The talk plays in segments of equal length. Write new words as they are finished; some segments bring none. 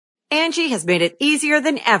Angie has made it easier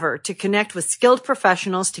than ever to connect with skilled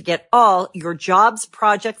professionals to get all your jobs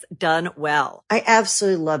projects done well. I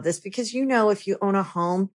absolutely love this because, if you own a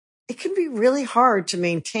home, it can be really hard to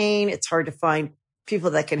maintain. It's hard to find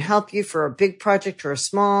people that can help you for a big project or a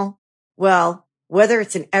small. Well, whether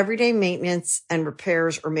it's in everyday maintenance and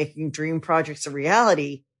repairs or making dream projects a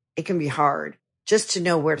reality, it can be hard just to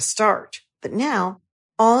know where to start. But now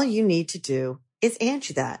all you need to do is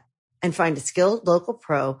Angie that and find a skilled local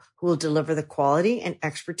pro who will deliver the quality and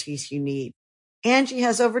expertise you need. Angie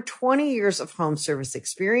has over 20 years of home service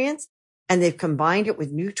experience, and they've combined it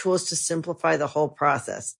with new tools to simplify the whole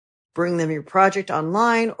process. Bring them your project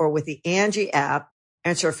online or with the Angie app,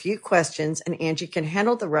 answer a few questions, and Angie can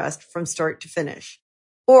handle the rest from start to finish.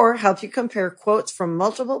 Or help you compare quotes from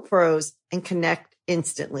multiple pros and connect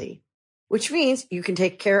instantly, which means you can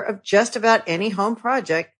take care of just about any home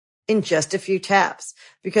project in just a few taps.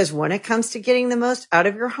 Because when it comes to getting the most out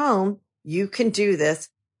of your home, you can do this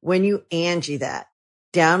when you Angie that.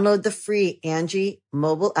 Download the free Angie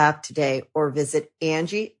mobile app today or visit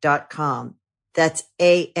Angie.com. That's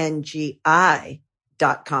ANGI.com.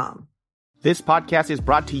 This podcast is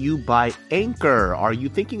brought to you by Anchor. Are you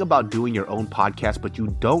thinking about doing your own podcast, but you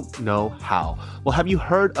don't know how? Well, have you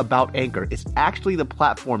heard about Anchor? It's actually the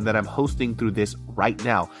platform that I'm hosting through this right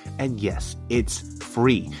now. And yes, it's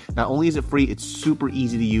free. Not only is it free, it's super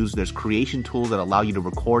easy to use. There's creation tools that allow you to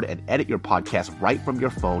record and edit your podcast right from your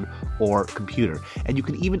phone or computer. And you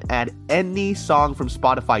can even add any song from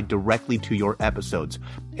Spotify directly to your episodes.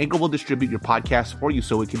 Anchor will distribute your podcast for you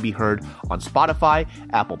so it can be heard on Spotify,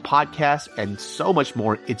 Apple Podcasts, and so much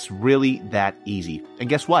more. It's really that easy. And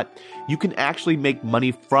guess what? You can actually make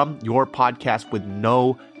money from your podcast with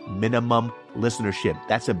no minimum listenership.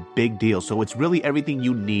 That's a big deal. So it's really everything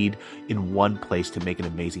you need in one place to make an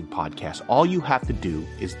amazing podcast. All you have to do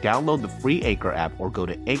is download the free Anchor app or go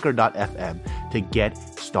to anchor.fm to get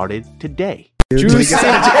started today. Juicy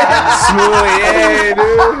Smoulier, dude.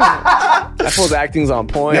 That fool's acting's on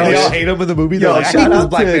point. They all hate him in the movie. Yo, shout out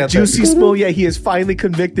to Juicy Smoulier. He is finally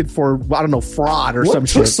convicted for, fraud or some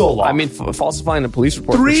shit. What took so long? I mean, falsifying a police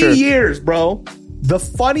report. 3 for sure. years, bro. The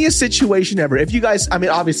funniest situation ever. If you guys,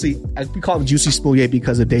 obviously, we call him Juicy Smoulier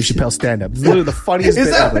because of Dave Chappelle's stand-up. It's literally the funniest bit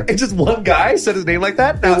ever. It's just one guy said his name like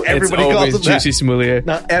that? Now everybody it's calls always him Juicy Smoulier.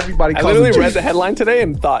 Now everybody calls I him literally read Juicy. the headline today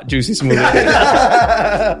and thought Juicy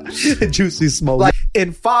Smoulier. Juicy Smoulier. Like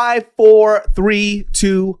in 5, 4, 3,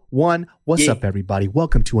 2, 1. What's up, everybody?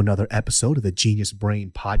 Welcome to another episode of the Genius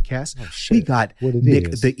Brain Podcast. We got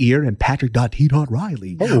Nick the Ear and Patrick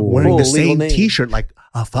Riley wearing the same T-shirt like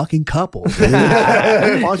a fucking couple.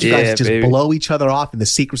 Why don't you guys just blow each other off in the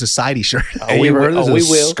Secret Society shirt? We ever heard of this?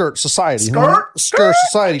 We will. Skirt Society. Skirt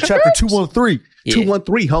Society, chapter 213.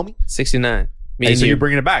 213, homie. 69. Hey, so you're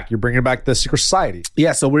bringing it back. You're bringing back the Secret Society.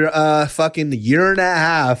 Yeah, so we're fucking a year and a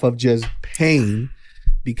half of just pain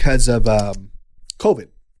because of COVID.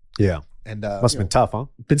 Yeah. And must have been tough, huh?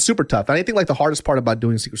 Been super tough. And I think like the hardest part about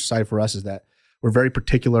doing Secret Society for us is that we're very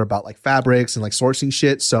particular about like fabrics and like sourcing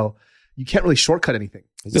shit. So you can't really shortcut anything.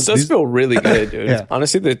 This does feel really good, dude. Yeah.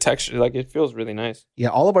 Honestly, the texture, like it feels really nice. Yeah,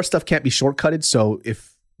 all of our stuff can't be shortcutted. So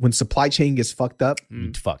when supply chain gets fucked up,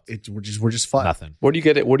 fucked. We're just fucked. Nothing. Where do you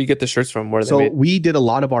get it? Where do you get the shirts from? Where are they made? We did a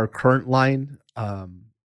lot of our current line.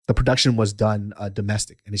 The production was done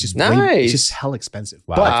domestic, and it's just nice. It's just hell expensive.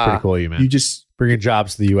 Wow, But that's pretty cool, you man. you just bringing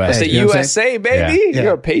jobs to the U.S. It's the you know what I'm USA, baby. Yeah.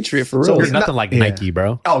 You're a patriot for So real. You're nothing like Nike,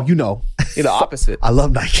 bro. oh, You're the opposite. I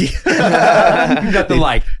love Nike. Nothing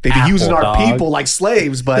like They be Apple, using our dog. people like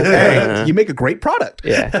slaves, but hey, you make a great product.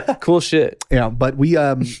 Yeah, cool shit. Yeah, but we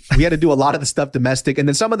had to do a lot of the stuff domestic, and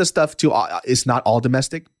then some of the stuff too. It's not all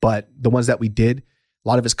domestic, but the ones that we did, a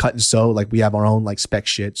lot of it's cut and sew. Like we have our own like spec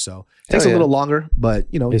shit, so it takes a little longer. But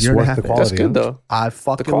It's year and a worth half. the quality. That's good though. I The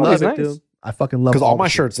fucking quality's love it, nice. dude. I fucking love Because all the my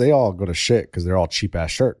shit. shirts, they all go to shit because they're all cheap ass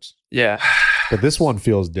shirts. Yeah, But this one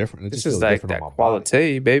feels different. It this just is feels like different that on my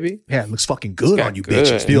quality, baby. Yeah, it looks fucking good got on you, good.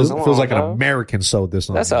 bitches. Feels Come feels on, like an dog. American sewed this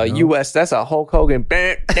on. That's me, a you know? US. That's a Hulk Hogan.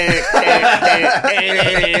 That's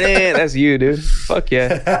you, dude. Fuck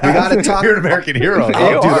yeah. We gotta talk. You're an American hero. You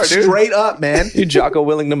Oh, dude, are, dude. straight up, man. You Jocko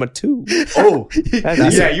Willing number 2. Oh,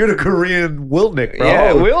 Yeah, you're the Korean Wilnick, bro.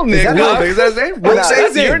 Yeah, Will Nick. that dog. Will Nick? Is that his name? Nah, Will, say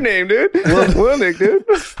that's his your name. name, dude. Will Nick, dude.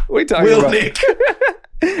 What are you talking about? Nick.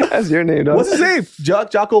 That's your name, dog. What's his name?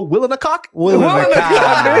 Jocko Willinacock?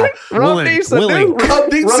 Willinacock, dude. Rum Deep Sadu. Rum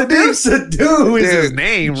Deep Sadu is his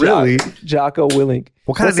name, really. Jocko Willing.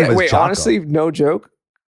 What kind of name is Wait, Jocko? honestly, no joke.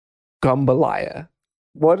 Gumbalaya.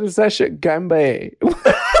 What is that shit? Gumbe. The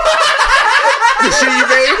shit you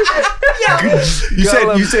made?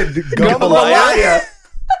 You said Gumbalaya.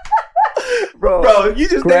 Bro, you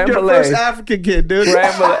just named your first African kid, dude.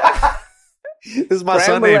 This is my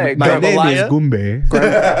son name. My name is Gumbe.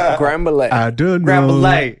 Grambale. I don't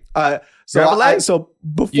know. So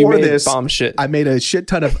before this, bomb shit. I made a shit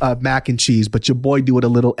ton of mac and cheese, but your boy do it a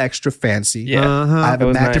little extra fancy. Yeah. I have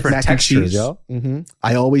a mac and textures, cheese. yo.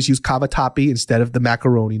 I always use cavatappi instead of the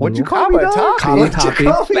macaroni. What'd you noodle. call me, dog?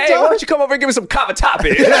 Cavatappi. Hey, why don't you come over and give me some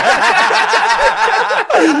cavatappi?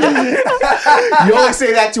 You always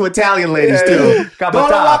say that to Italian ladies too. Don't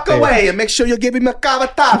walk away and make sure you give him a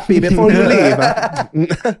cavatappi before you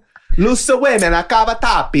leave. Loose women, a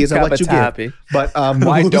cavatappi is what you get. But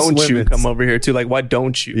why don't you come over here too? Like, why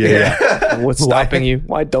don't you? Yeah. What's stopping you?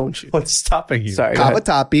 Why don't you? What's stopping you? Sorry.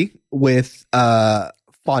 Cavatappi with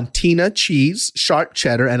fontina cheese, sharp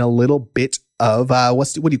cheddar, and a little bit of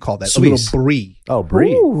what do you call that? Swiss. A little brie. Oh,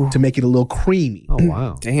 brie. To make it a little creamy. Oh,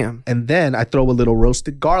 wow. Damn. And then I throw a little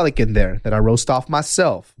roasted garlic in there that I roast off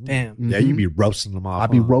myself. Damn. Yeah, you be roasting them off. I'll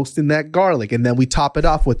be roasting that garlic, and then we top it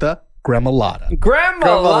off with a gremolata.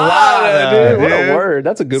 Gremolata, dude. What a word.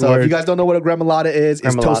 That's a good So word. if you guys don't know what a gremolata is,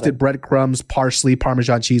 it's Gremolata. toasted breadcrumbs, parsley,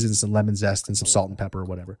 Parmesan cheese, and some lemon zest and some salt and pepper or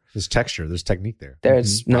whatever. There's texture. There's technique there.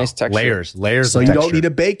 There's nice texture. Layers So of you texture. don't need to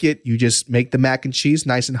bake it. You just make the mac and cheese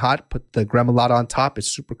nice and hot, put the gremolata on top. It's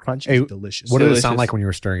super crunchy. Hey, It's delicious. What did it Delicious. sound like when you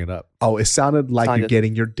were stirring it up? Oh, it sounded like Sounded- you're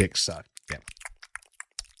getting your dick sucked.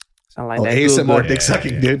 Sound like Oh, that ASMR good. dick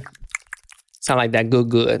sucking, dude. Sound like that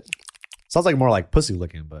good. Sounds like more like pussy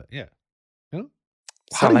licking, but yeah.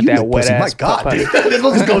 How Sound do like you that lick wet pussy? My ass God, putty. dude. This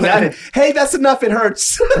one just goes at it. Hey, that's enough. It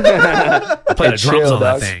hurts. I play the drums chill, on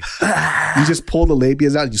dog. that thing. You just pull the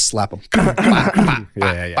labias out and you slap them.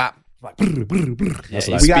 Yeah.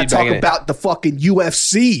 We got to talk about the fucking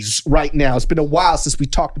UFCs right now. It's been a while since we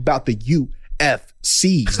talked about the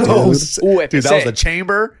UFCs, dude. Dude, that was a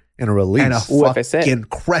chamber and a release. And a UFC. fucking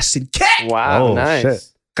crescent kick. Wow, Oh, nice. shit.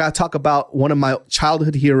 Got to talk about one of my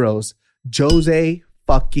childhood heroes, Jose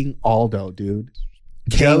fucking Aldo, dude.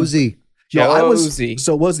 Josie. Yo, I was, Josie.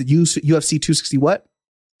 so what was it UFC 260 what?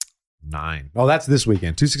 9. Oh, that's this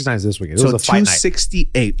weekend. 269 is this weekend. It So was a fight night.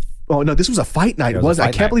 268. Oh, no, this was a fight night. Yeah, It it was was. a I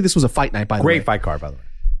fight can't night. believe this was a fight night, by the way. Great fight card, by the way.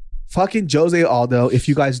 Fucking Jose Aldo, if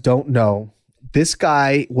you guys don't know, this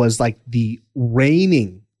guy was like the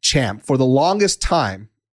reigning champ for the longest time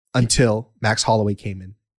until Max Holloway came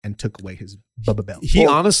in and took away his Bubba belt. He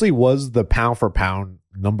honestly was the pound for pound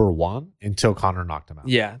number 1 until Connor knocked him out.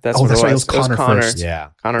 Yeah, that's Oh, what that's it right. It was. was Conor first. Yeah.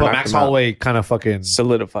 Connor But knocked Max him out. Holloway kind of fucking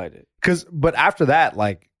Solidified it. but after that,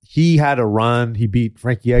 like he had a run. He beat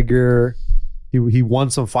Frankie Edgar. He won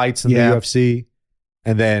some fights in Yeah. the UFC.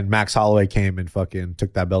 And then Max Holloway came and fucking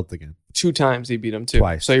took that belt again. 2 times he beat him too.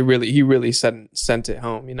 Twice. So he really sent it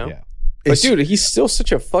home, you know? Yeah. But It's- dude, he's still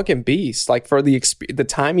such a fucking beast. Like for the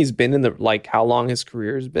time he's been in the, like how long his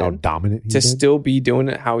career has been. How dominant he to did. still be doing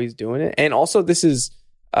it how he's doing it. And also this is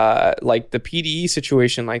like the PDE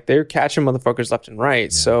situation, like they're catching motherfuckers left and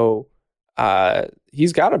right. Yeah. So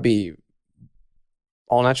he's got to be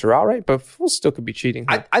all natural, right? But Fool still could be cheating.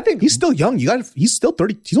 I think He's still young. He's still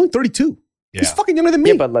 30. He's only 32. He's Yeah. fucking younger than me.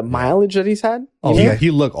 yeah, but the mileage that he's had. Oh, you know? yeah.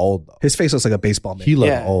 he looked old though. His face looks like a baseball mitt. He looked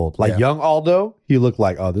Yeah. old. Like Yeah. young Aldo, he looked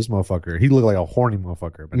like, oh, this motherfucker. He looked like a horny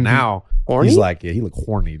motherfucker. But Mhm. now Horny? he's like, yeah, he looked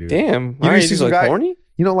horny, dude. Damn. You Why see is he some like guy- horny?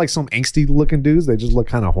 You know, like some angsty looking dudes, they just look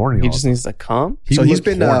kind of horny. He all just the needs to come. time. So he's looked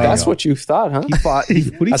been, horny, That's yo. what you thought, huh? He fought. Who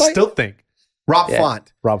did he I fight? still think Rob Yeah.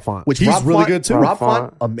 Font. Rob Font. Which he's Rob really Font, good too. Rob Font.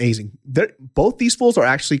 Font, amazing. Both these fools are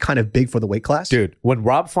actually kind of big for the weight class. Dude, when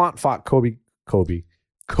Rob Font fought Cody Garbrandt,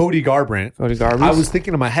 Cody Garbrandt. I was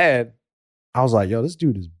thinking in my head, I was like, yo, this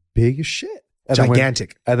dude is big as shit. And then when-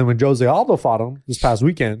 Gigantic. And then when Jose Aldo fought him this past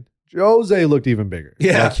weekend, Jose looked even bigger.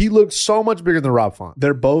 Yeah. Like he looked so much bigger than Rob Font.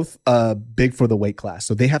 They're both big for the weight class,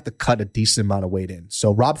 so they have to cut a decent amount of weight in.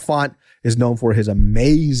 So Rob Font is known for his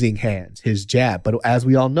amazing hands, his jab. But as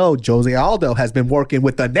we all know, Jose Aldo has been working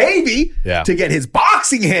with the Navy Yeah. to get his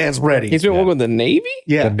boxing hands ready. He's been working with the Navy?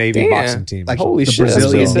 yeah, The Navy Damn. boxing team. like Holy the shit, that's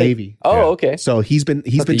Brazilian sick. Navy. Oh, Yeah. okay. So he's been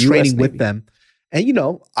Like the US training with Navy. them. And you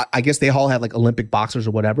know, I guess they all have like Olympic boxers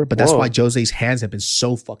or whatever, but that's Whoa. why Jose's hands have been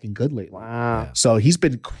so fucking good lately. Wow. So he's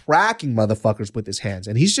been cracking motherfuckers with his hands.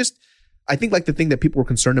 And he's just, I think like the thing that people were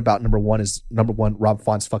concerned about, number one, Rob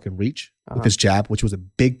Font's fucking reach with his jab, which was a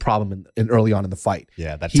big problem in early on in the fight.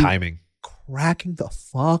 Yeah, that He- timing. Cracking the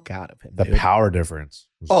fuck out of him. The dude. power difference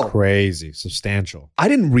was Oh. crazy, substantial. I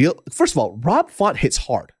didn't first of all, Rob Font hits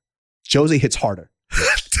hard. Jose hits harder.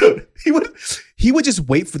 Dude, he would just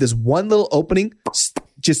wait for this one little opening,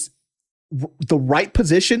 just the right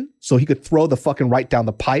position so he could throw the fucking right down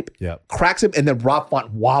the pipe, Yep. cracks him, and then Rob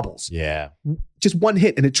Font wobbles. Yeah. Just one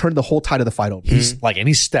hit and it turned the whole tide of the fight over. He's like, and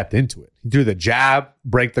he stepped into it. He threw the jab,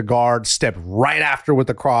 break the guard, stepped right after with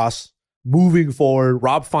the cross. moving forward.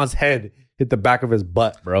 Rob Font's head hit the back of his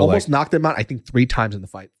butt, bro. Almost knocked him out, I think, 3 times in the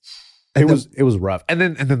fight. It was rough. And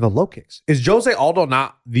then the low kicks. Is Jose Aldo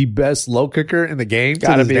not the best low kicker in the game?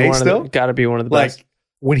 Gotta be one of the best. Like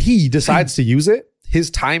when he decides to use it, his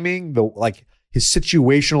timing, his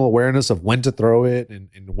situational awareness of when to throw it and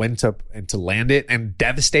when to land it, and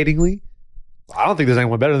devastatingly, I don't think there's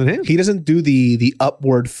anyone better than him. He doesn't do the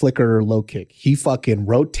upward flicker low kick. He fucking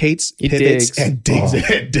rotates, pivots, and digs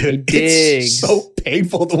it, dude. He digs. It's so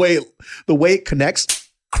painful the way it connects.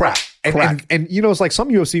 Crack. And you know, it's like some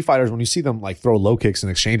UFC fighters, when you see them like throw low kicks and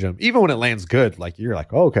exchange them, even when it lands good, like you're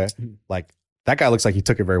like, oh, okay. Like that guy looks like he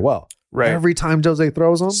took it very well. Right. Every time Jose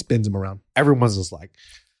throws him, Spins him around. everyone's just like,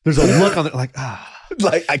 there's a look on it like,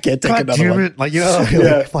 Like, I can't take God another damn one. it. Like, you know,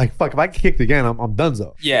 Yeah. like, fuck, if I get kicked again, I'm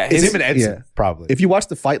donezo. Yeah, It's his- him and Edson, probably. If you watch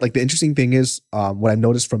the fight, like the interesting thing is, what I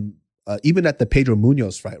noticed from even at the Pedro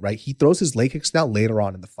Munoz fight, right? He throws his leg kicks now later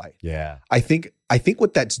on in the fight. yeah. I think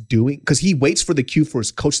what that's doing, because he waits for the cue for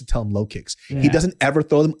his coach to tell him low kicks. He doesn't ever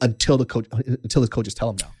throw them until his coaches tell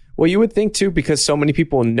him now. Well, you would think too, because so many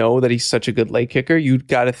people know that he's such a good leg kicker. You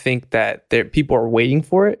got to think that people are waiting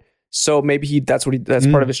for it. So maybe that's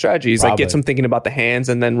part of his strategy. He's like, gets him thinking about the hands,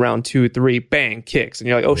 and then round 2, 3, bang, kicks, and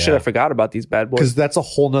you're like, oh shit, I forgot about these bad boys. Because that's a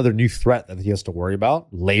whole nother new threat that he has to worry about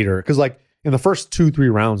later. Because like in the first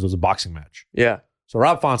 2-3 rounds, it was a boxing match. Yeah. So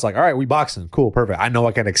Rob Font's like, all right, we boxing. Cool, perfect. I know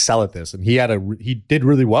I can excel at this. And he did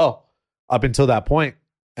really well up until that point.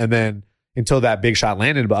 And then until that big shot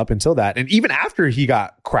landed, but up until that. And even after he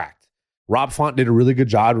got cracked, Rob Font did a really good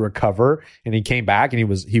job to recover. And he came back and he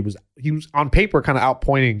was on paper kind of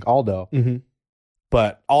outpointing Aldo. Mm-hmm.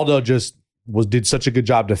 But Aldo just did such a good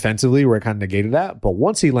job defensively where it kind of negated that. But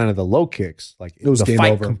once he landed the low kicks, like It was the game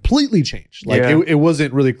fight over. completely changed. Like Yeah. it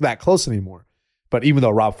wasn't really that close anymore. But even though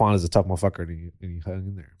Rob Font is a tough motherfucker and he hung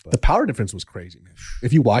in there. But The power difference was crazy, man.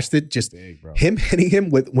 If you watched it, just big, bro. him hitting him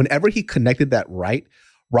with whenever he connected that right,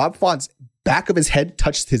 Rob Font's back of his head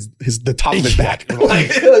touched the top of his back. Like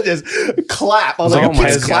it was just clap. I was like, Oh my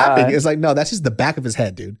it's clapping. God. It's like, no, that's just the back of his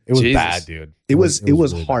head, dude. It was Jesus. bad, dude. It was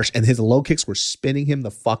really harsh, and his low kicks were spinning him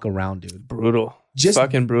the fuck around, dude. Brutal. Just-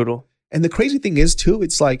 fucking brutal. And the crazy thing is, too,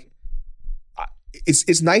 it's like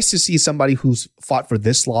it's nice to see somebody who's fought for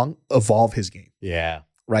this long evolve his game, Yeah.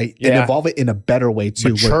 right? Yeah. And evolve it in a better way too.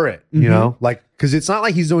 Mature it, Mhm. you know? Like, because it's not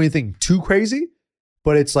like he's doing anything too crazy,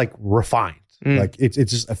 but it's like refined. Like it's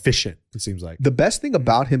just efficient, it seems like. The best thing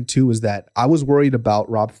about him too is that I was worried about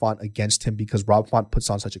Rob Font against him because Rob Font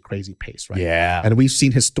puts on such a crazy pace, right? Yeah. And we've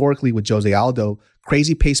seen historically with Jose Aldo,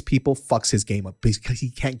 crazy pace people fucks his game up because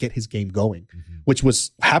he can't get his game going, which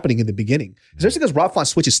was happening in the beginning. Especially because Rob Font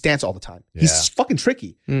switches stance all the time. He's fucking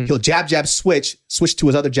tricky. He'll jab, switch to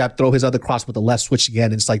his other jab, throw his other cross with the left, switch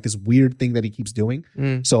again. And it's like this weird thing that he keeps doing.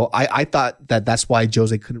 So I thought that's why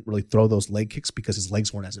Jose couldn't really throw those leg kicks because his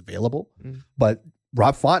legs weren't as available. But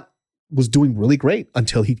Rob Font was doing really great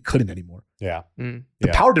until he couldn't anymore. Yeah. The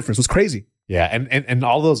Yeah. power difference was crazy. Yeah. And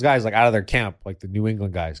all those guys like out of their camp, like the New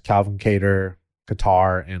England guys, Calvin Kattar,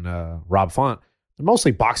 Qatar, and Rob Font, they're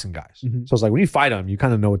mostly boxing guys. Mhm. So it's like when you fight them, you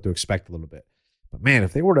kind of know what to expect a little bit. But man,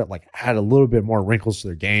 if they were to like add a little bit more wrinkles to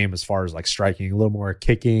their game as far as like striking, a little more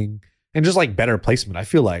kicking, and just like better placement, I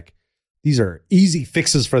feel like these are easy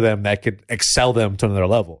fixes for them that could excel them to another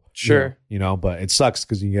level. Sure. You know, but it sucks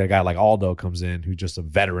because you get a guy like Aldo comes in who's just a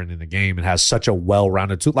veteran in the game and has such a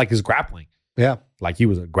well-rounded tool, like his grappling. Yeah. Like he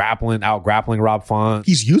was out grappling Rob Font.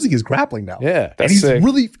 He's using his grappling now. Yeah. And That's he's sick.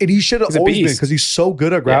 and he should have He's a always been beast. because he's so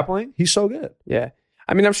good at grappling. He's so good. Yeah.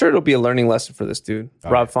 I mean, I'm sure it'll be a learning lesson for this dude,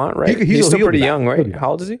 Oh, Rob yeah. Font, right? He'll He's still be pretty back. young, He'll right? be back.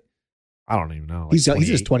 How old is he? I don't even know. Like He's in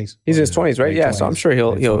his 28. 20s. He's in his 20s, right? late Yeah. So I'm 20s. sure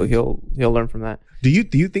Late 20s. he'll learn from that. Do you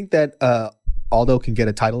think that Aldo can get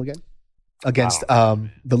a title again against the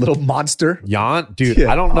little monster? Jan, dude,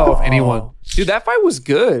 Yeah. I don't know if anyone. Oh. Dude, that fight was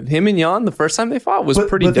good. Him and Jan, the first time they fought, was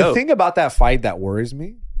pretty but dope. the thing about that fight that worries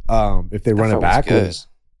me, if they run fight it was back, good. was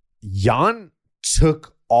Jan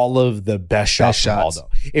took all of the best shots from shots. Aldo.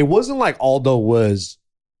 It wasn't like Aldo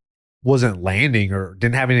wasn't landing or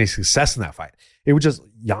didn't have any success in that fight. It was just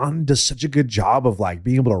Jan does such a good job of like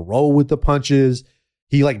being able to roll with the punches.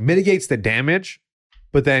 He like mitigates the damage,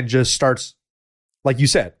 but then just starts, like you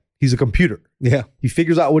said, he's a computer. Yeah. He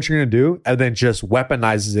figures out what you're going to do and then just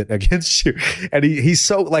weaponizes it against you. And he's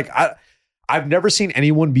so like, I've never seen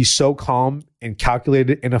anyone be so calm and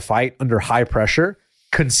calculated in a fight under high pressure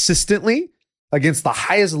consistently against the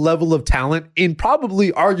highest level of talent in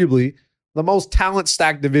probably arguably the most talent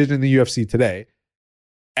stacked division in the UFC today.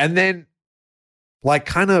 And then like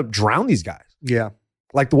kind of drown these guys. Yeah.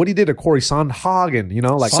 Like what he did to Corey Sandhagen, you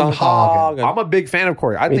know, like Sandhagen. I'm a big fan of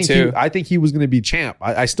Corey. I Me think too. he was going to be champ.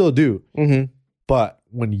 I still do. Mm-hmm. But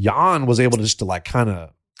when Jan was able to just to like kind of,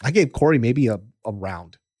 I gave Corey maybe a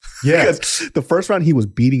round. yeah, Because the first round he was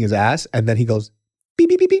beating his ass, and then he goes beep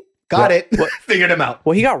beep beep beep. Got it. Figured him out.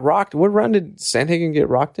 Well, he got rocked. What round did Sandhagen get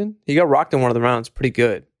rocked in? He got rocked in one of the rounds. Pretty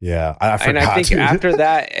good. yeah. I forgot. And I think dude. after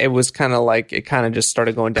that, it was kind of like it kind of just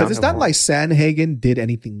started going down. Because it's not like Sandhagen did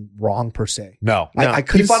anything wrong per se. no, I he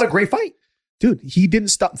couldn't. fought a great fight. Dude, he didn't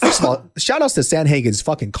stop. First of all, shout outs to Sandhagen's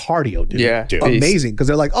fucking cardio, dude. Yeah, Dude. Amazing. Because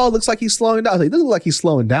they're like, oh, it looks like he's slowing down. I was like, it doesn't look like he's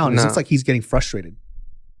slowing down. It No. looks like he's getting frustrated.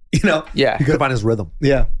 You know? Yeah, He couldn't find his rhythm.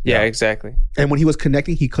 Yeah. yeah, exactly. And when he was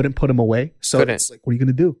connecting, he couldn't put him away. So Couldn't. it's like, what are you going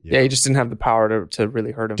to do? Yeah. He just didn't have the power to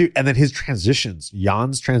really hurt him. Dude, and then his transitions,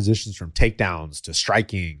 Jan's transitions from takedowns to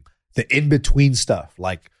striking, the in-between stuff,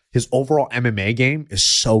 like his overall MMA game is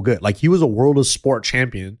so good. Like he was a world of sport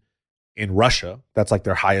champion in Russia. That's like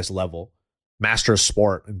their highest level. Master of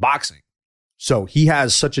sport in boxing. So he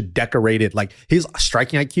has such a decorated, like his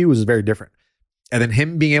striking IQ is very different. And then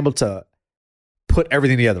him being able to put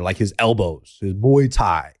everything together, like his elbows, his Muay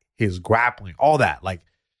Thai, his grappling, all that. Like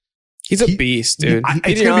He's a beast, dude. it's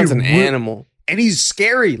Peter gonna be Yan's an real- animal. and he's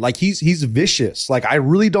scary. Like he's vicious. Like I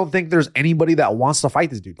really don't think there's anybody that wants to fight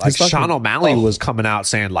this dude. Like He's fucking- Sean O'Malley was coming out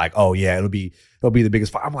saying like, oh yeah, it'll be the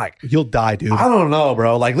biggest fight. I'm like, You'll die, dude. I don't know,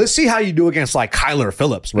 bro. Like, let's see how you do against like Kyler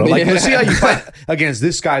Phillips, bro. Like, let's see how you fight against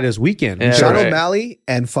this guy this weekend. Yeah, Sean right. O'Malley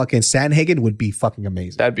and fucking Sandhagen would be fucking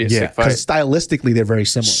amazing. That'd be a Yeah, sick fight. Because stylistically, they're very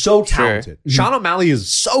similar. So talented. Sean O'Malley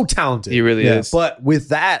is so talented. He really Yeah. is. But with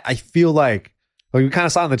that, I feel like we kind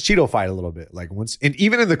of saw in the Cheeto fight a little bit. Like once, and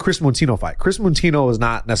even in the Chris Montino fight, Chris Montino is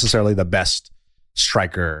not necessarily the best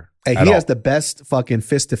striker. Hey, at he all. has the best fucking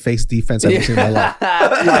fist-to-face defense I've ever seen in my life.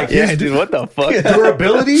 Like, yeah, dude, what the fuck?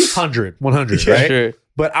 durability 100, 100, right? Sure.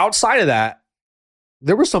 But outside of that,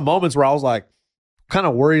 there were some moments where I was like, kind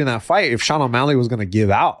of worried in that fight if Sean O'Malley was going to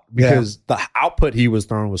give out because the output he was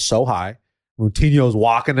throwing was so high. Moutinho's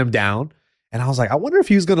walking him down. And I was like, I wonder if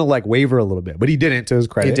he was going to like waver a little bit, but he didn't, to his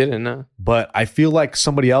credit. He didn't, no. But I feel like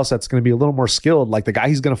somebody else that's going to be a little more skilled, like the guy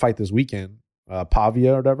he's going to fight this weekend,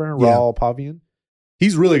 Pavia or whatever, Yeah. Raul Pavian.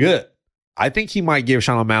 He's really good. I think he might give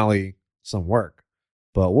Sean O'Malley some work,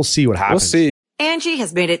 but we'll see what happens. We'll see. Angie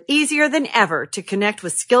has made it easier than ever to connect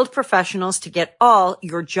with skilled professionals to get all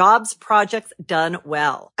your jobs projects done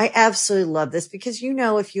well. I absolutely love this because, you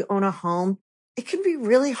know, if you own a home, it can be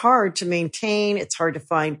really hard to maintain. It's hard to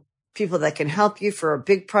find people that can help you for a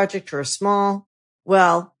big project or a small.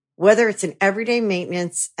 Well, whether it's in everyday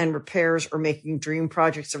maintenance and repairs or making dream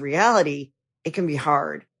projects a reality, it can be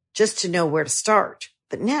hard just to know where to start.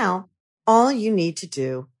 But now all you need to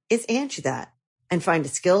do is Angie that and find a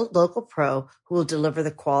skilled local pro who will deliver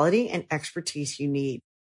the quality and expertise you need.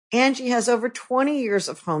 Angie has over 20 years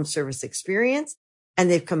of home service experience,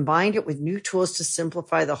 and they've combined it with new tools to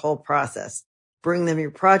simplify the whole process. Bring them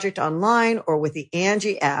your project online or with the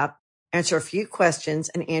Angie app, answer a few questions,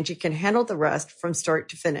 and Angie can handle the rest from start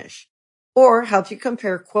to finish. Or help you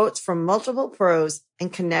compare quotes from multiple pros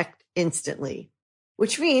and connect instantly,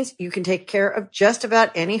 which means you can take care of just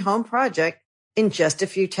about any home project in just a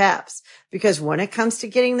few taps. Because when it comes to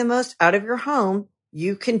getting the most out of your home,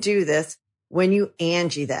 you can do this when you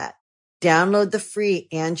Angie that. Download the free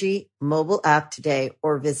Angie mobile app today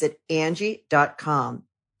or visit Angie.com.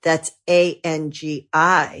 That's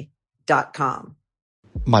ANGI.com.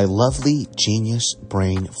 My lovely genius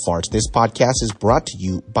brain farts. This podcast is brought to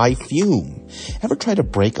you by Fume. Ever tried to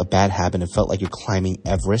break a bad habit and felt like you're climbing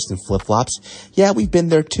Everest in flip-flops? Yeah, we've been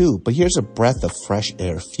there too, but here's a breath of fresh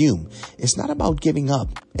air. Fume. It's not about giving up.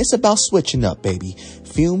 It's about switching up, baby.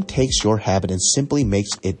 Fume takes your habit and simply makes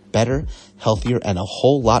it better, healthier, and a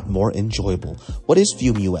whole lot more enjoyable. What is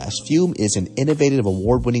Fume, you ask? Fume is an innovative,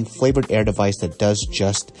 award-winning flavored air device that does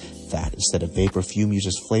just that. Instead of vapor, Fume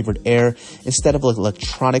uses flavored air. Instead of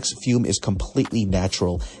electronics, Fume is completely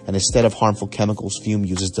natural. And instead of harmful chemicals, Fume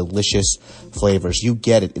uses delicious flavors. You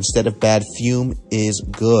get it. Instead of bad, Fume is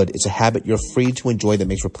good. It's a habit you're free to enjoy that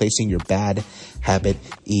makes replacing your bad habit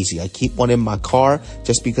easy. I keep one in my car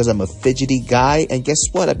just because I'm a fidgety guy. And guess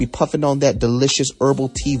what? I'd be puffing on that delicious herbal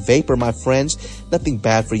tea vapor, my friends. Nothing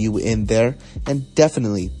bad for you in there. And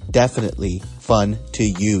definitely fun to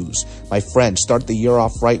use. My friends, start the year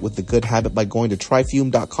off right with the good habit by going to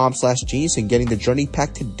tryfume.com/genius and getting the journey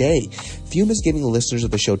pack today. Fume is giving the listeners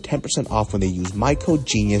of the show 10% off when they use my code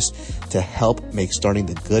GENIUS to help make starting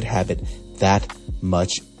the good habit that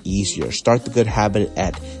much easier. Start the good habit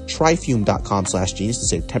at tryfume.com/genius to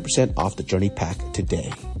save 10% off the journey pack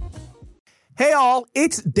today. Hey all,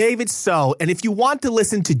 it's David So, and if you want to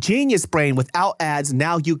listen to Genius Brain without ads,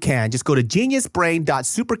 now you can. Just go to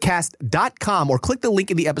geniusbrain.supercast.com or click the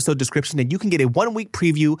link in the episode description and you can get a 1-week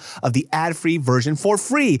preview of the ad-free version for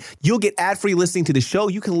free. You'll get ad-free listening to the show.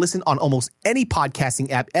 You can listen on almost any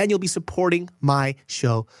podcasting app and you'll be supporting my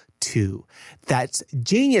show too. That's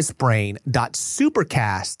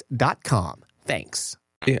geniusbrain.supercast.com. Thanks.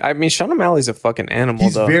 Yeah, I mean, Sean O'Malley's a fucking animal,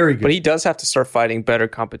 He's though. very good. But he does have to start fighting better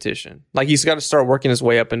competition. Like, he's got to start working his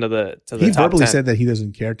way up into the He top verbally 10. said that he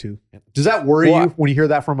doesn't care to. Does that worry you when you hear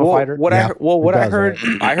that from a fighter? I does, heard,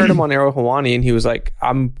 I heard him on Arrow Hawani, and he was like,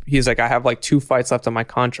 I have like 2 fights left on my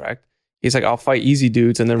contract. He's like, I'll fight easy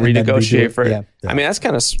dudes and then renegotiate for it. Yeah. I mean, that's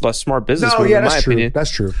kind of a smart business move, in my that's true. opinion.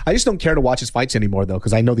 That's true. I just don't care to watch his fights anymore, though,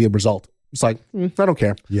 because I know the result. It's like, I don't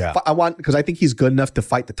care. Yeah. Because I think he's good enough to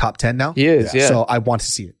fight the top 10 now. He is, yeah. So I want to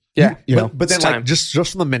see it. Yeah. You know? But then, It's like, time. just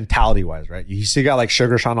from the mentality wise, right? You see a guy like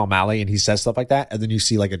Sugar Sean O'Malley and he says stuff like that. And then you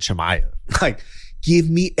see like a Chimaev. Like, give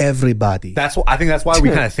me everybody. I think that's why we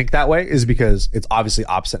kind of think that way, is because it's obviously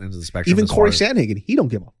opposite ends of the spectrum. Even as Corey far as- Sandhagen, he don't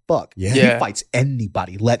give a fuck. Yeah. He Yeah. fights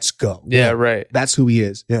anybody. Let's go. Yeah, right. That's who he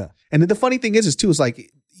is. Yeah. And then the funny thing is too, like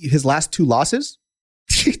his last 2 losses,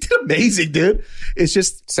 he did amazing, dude. It's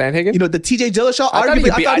just, Sandhagen? you know, the TJ Dillashaw I thought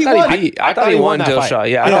argument, I thought he won. won that fight. Dillashaw.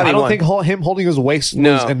 Yeah, I thought he don't won. think him holding his waist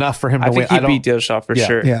No. was enough for him to I win. think he beat Dillashaw for Yeah.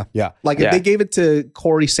 sure. Yeah. Yeah. Like if Yeah. they gave it to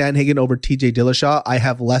Corey Sandhagen over TJ Dillashaw, I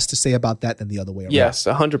have less to say about that than the other way around. Yes,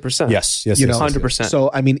 100%. Yes. You know, 100%. So,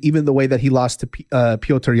 I mean, even the way that he lost to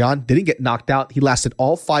Piotr Jan, didn't get knocked out. He lasted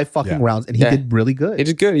all 5 fucking Yeah. rounds and he Yeah. did really good. He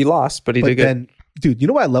did good. He lost, but he but did good. then, dude, you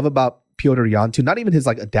know what I love about Piotr Jan too? Not even his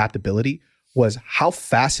like adaptability, was how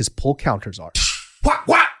fast his pull counters are.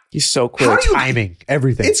 What? He's so quick. How do you- Timing,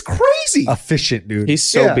 everything. It's crazy. efficient, dude. He's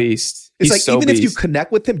so Yeah. beast. It's He's like so even if you beast.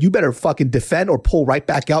 connect with him, you better fucking defend or pull right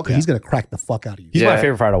back out because he's gonna crack the fuck out of you. He's Yeah. my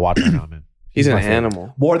favorite fighter to watch right now, man. He's an my favorite.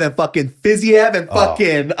 animal. More than fucking Fiziev and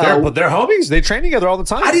fucking. But they're homies. They train together all the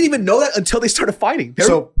time. I didn't even know that until they started fighting.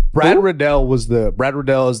 So Brad Riddell is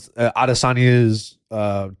Adesanya's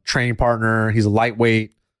training partner. He's a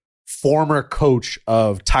lightweight, former coach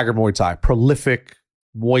of Tiger Muay Thai, prolific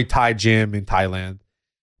Muay Thai gym in Thailand.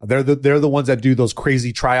 They're the ones that do those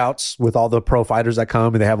crazy tryouts with all the pro fighters that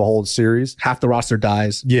come, and they have a whole series. half the roster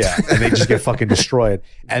dies. Yeah, and they just get fucking destroyed.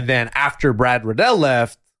 And then after Brad Riddell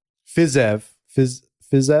left, Fiziev,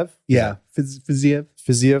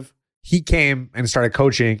 he came and started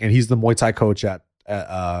coaching, and he's the Muay Thai coach at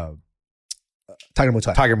Tiger Muay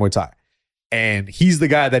Thai. Tiger Muay Thai. And he's the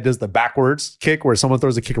guy that does the backwards kick where someone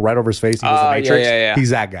throws a kick right over his face. He does the Oh, Matrix. yeah. He's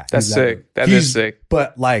that guy. That's He's sick. dude. That He's- is sick.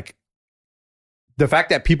 But like the fact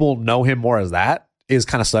that people know him more as that is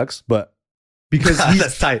kind of sucks. But because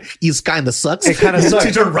That's tight. He's kind of sucks. It kinda sucks.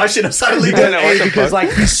 He turned Russian suddenly. I know, what the because fuck?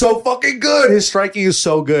 like he's so fucking good. His striking is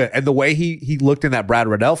so good. And the way he looked in that Brad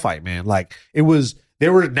Riddell fight, man, like they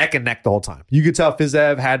were neck and neck the whole time. You could tell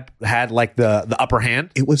Fiziev had like the upper hand.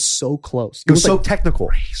 It was so close. It was so like technical.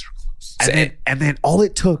 razor close. And then all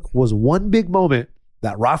it took was one big moment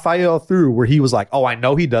that Rafael threw where he was like, oh, I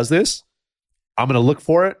know he does this. I'm going to look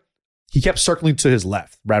for it. He kept circling to his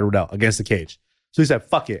left, Brad Riddell, against the cage. So he said,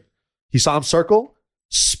 fuck it. He saw him circle,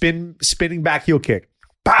 spinning back heel kick.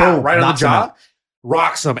 Bow, Boom, right on the knocks him jaw. out.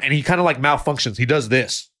 Rocks him. And he kind of like malfunctions. He does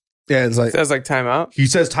this. Yeah, it's like That's like timeout. He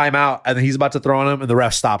says timeout, and then he's about to throw on him, and the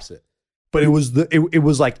ref stops it. But it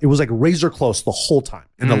was like razor close the whole time.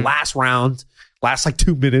 In the last round, last like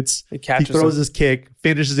 2 minutes, He he catches throws him. his kick,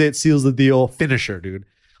 finishes it, seals the deal, finisher, dude.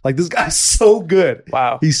 Like this guy's so good.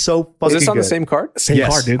 Wow. He's so fucking Was this on good. the same card? same Yes.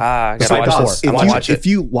 card, dude. Ah, I That's gotta what I watch thought. this. If I'm gonna you, watch it. if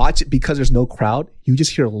you watch it because there's no crowd, you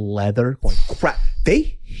just hear leather going crap.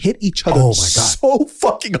 They hit each other Oh my God. so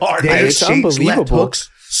fucking hard. They man. It's exchanged left unbelievable. hooks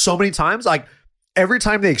so many times. Like every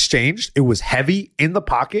time they exchanged, it was heavy in the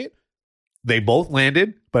pocket. They both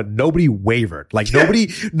landed, but nobody wavered. Like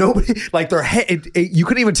nobody, like their head, you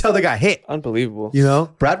couldn't even tell they got hit. Unbelievable. You know?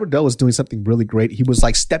 Brad Riddell was doing something really great. He was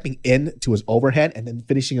like stepping in to his overhead and then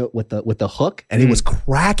finishing it with the hook, and it was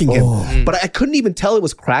cracking him. But I couldn't even tell it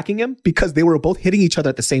was cracking him because they were both hitting each other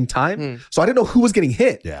at the same time. So I didn't know who was getting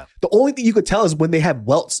hit. Yeah. The only thing you could tell is when they had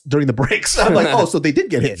welts during the breaks. I'm like, oh, so they did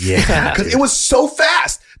get hit. Yeah. Because it was so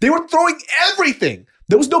fast. They were throwing everything.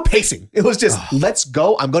 There was no pacing. It was just, let's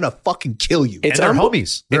go. I'm going to fucking kill you. And they're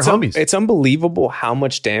homies. They're homies. It's unbelievable how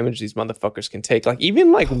much damage these motherfuckers can take. Like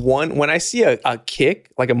even like one, when I see a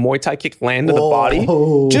kick, like a Muay Thai kick land to the body,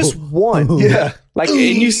 just one. Yeah. Like, and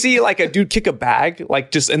you see like a dude kick a bag,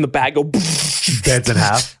 like just in the bag go bends in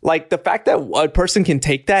half. Like the fact that a person can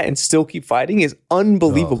take that and still keep fighting is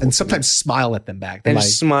unbelievable. And sometimes smile at them back. And like,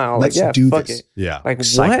 smile. Let's like, yeah, do fuck this. it. Yeah. Like,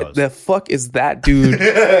 Psychos. what the fuck is that dude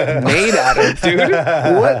made out of, dude?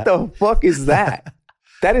 What the fuck is that?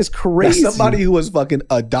 That is crazy. That's somebody who was fucking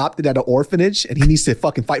adopted at an orphanage and he needs to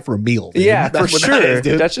fucking fight for a meal. Dude. Yeah, That's for what sure. that is,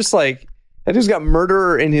 dude. That's just like, that dude's got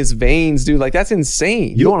murderer in his veins, dude. Like, that's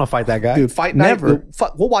insane. You don't want to fight that guy? Dude, fight Never.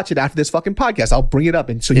 night. We'll watch it after this fucking podcast. I'll bring it up,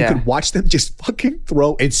 and so you could watch them just fucking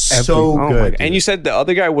throw. It's so Oh good. and you said the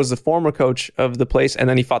other guy was the former coach of the place, and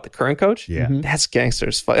then he fought the current coach. Yeah. That's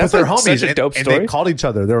gangsters. That's But they're like homies. such a dope and story. they called each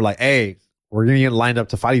other. They were like, hey, we're going to get lined up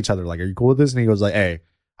to fight each other. Like, are you cool with this? And he goes like, hey,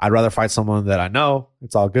 I'd rather fight someone that I know.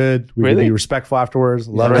 It's all good. We can Really? be respectful afterwards.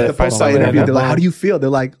 Love At it. the post-fight someone interview, that they're like, boom. "How do you feel?" They're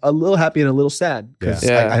like, "A little happy and a little sad because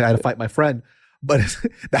Yeah. I had to fight my friend." But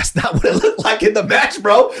that's not what it looked like in the match,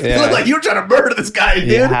 bro. It Yeah. looked like you were trying to murder this guy, dude.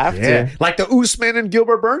 You have Yeah. to. Like the Usman and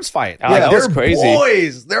Gilbert Burns fight. Oh, that was they're crazy.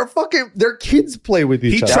 boys. They're fucking, their kids play with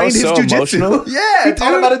each He other. trained his so jujitsu. emotional. Yeah, he taught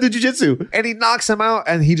him dude. how to do jujitsu. And he knocks him out,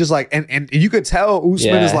 and he just like, and you could tell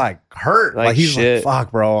Usman Yeah. is like hurt. Like, Like he's shit. like,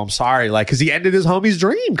 fuck, bro, I'm sorry. Like, cause he ended his homie's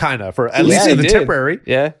dream, kind of, for at least he in the did. temporary.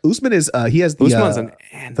 Yeah. Usman is he has Usman's the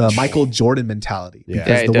an the Michael Jordan mentality Yeah. because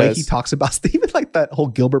Yeah, he the way does. he talks about even like that whole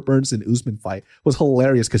Gilbert Burns and Usman fight was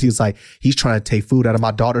hilarious because he was like, he's trying to take food out of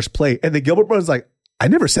my daughter's plate, and then Gilbert Burns is like, I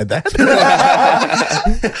never said that.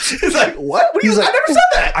 It's like, what? He's like, I never said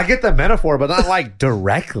that. I get the metaphor, but not like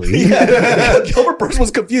directly. Gilbert Burns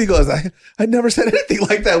was confused. He goes, I never said anything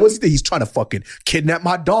like that. What's he? He's trying to fucking kidnap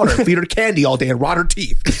my daughter, feed her candy all day, and rot her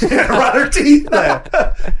teeth. Rot her teeth.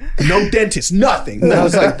 No dentist, nothing. And I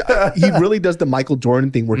was like, he really does the Michael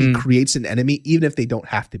Jordan thing where he creates an enemy, even if they don't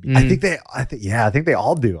have to be. I think they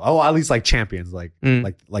all do. Oh, at least like champions, like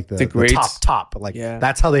the greats. top. Like Yeah.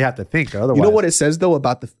 that's how they have to think. Otherwise, You know what it says though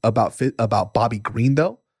about Bobby Green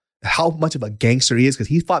though, how much of a gangster he is because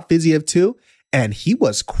he fought Fiziev too, and he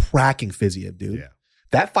was cracking Fiziev, dude. Yeah.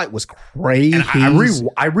 That fight was crazy. And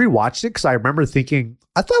I rewatched it because I remember thinking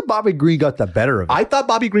I thought Bobby Green got the better of it. I thought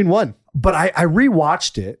Bobby Green won. But I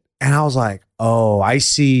rewatched it and I was like, oh, I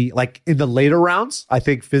see. Like in the later rounds, I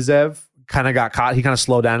think Fiziev kind of got caught. He kind of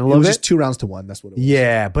slowed down a It little was bit. just 2 rounds to 1. That's what it was.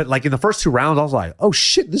 Yeah, but like in the first 2 rounds, I was like, oh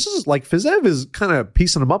shit, this is like Fiziev is kind of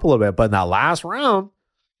piecing him up a little bit. But in that last round,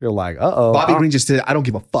 you're like, uh-oh. Bobby Green just did, I don't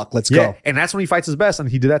give a fuck. Let's Yeah, go. and that's when he fights his best, and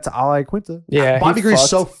he did that to Ali Quinta. Yeah, Bobby he Green's fucked.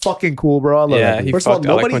 so fucking cool, bro. I love Yeah, that dude. he First of all, fucked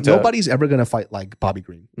Ali Quinta up. nobody's ever going to fight like Bobby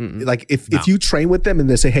Green. Mm-mm. Like if you train with them and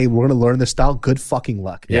they say, hey, we're going to learn this style, good fucking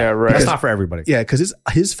luck. Yeah, right. That's not for everybody. Yeah, because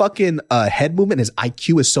his fucking head movement, his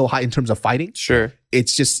IQ is so high in terms of fighting. Sure.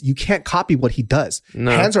 It's just, you can't copy what he does. No.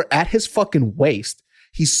 Hands are at his fucking waist.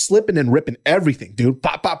 He's slipping and ripping everything, dude.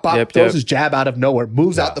 Pop, pop, pop. Yep, throws yep. his jab out of nowhere,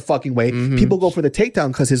 moves out the fucking way. Mhm. People go for the takedown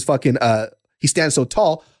because his fucking, he stands so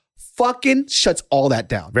tall, fucking shuts all that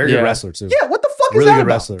down. Very Yeah. good wrestler, too. Yeah, what the fuck is Really that good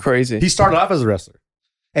about? wrestler. Crazy. He started off as a wrestler.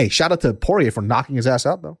 Hey, shout out to Poirier for knocking his ass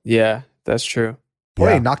out, though. Yeah, that's true.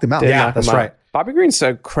 Poirier Yeah. knocked him out. Did Yeah, knock that's him out. right. Bobby Green's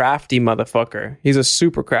a crafty motherfucker. He's a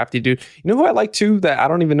super crafty dude. You know who I like too that I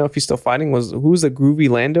don't even know if he's still fighting who's the Groovy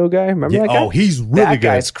Lando guy? Remember that guy? Oh, he's really that good.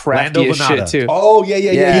 guy's crafty Lando as Venata. shit too. Oh, yeah.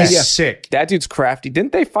 Yeah. He's sick. That dude's crafty.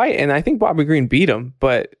 Didn't they fight? And I think Bobby Green beat him,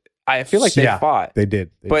 but I feel like they Yeah, fought. They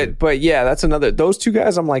did. They did. But yeah, that's another. Those two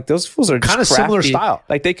guys, I'm like, those fools are just Kind of similar crafty. style.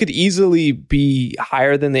 Like they could easily be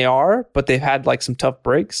higher than they are, but they've had like some tough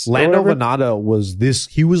breaks. or Lando whatever. Venata was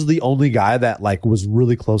he was the only guy that like was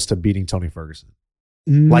really close to beating Tony Ferguson.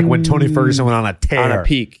 Like when Tony Ferguson went on a tear. on a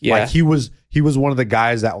peak. Yeah, Like he was one of the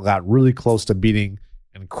guys that got really close to beating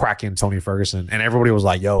and cracking Tony Ferguson. And everybody was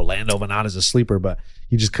like, yo, Lando Venata's a sleeper, but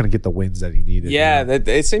he just couldn't get the wins that he needed. yeah. you know?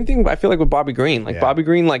 The same thing. I feel like with Bobby Green. Like Yeah. Bobby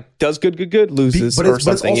Green, like does good, loses but or it's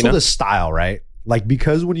something. also You know, the style, right? Like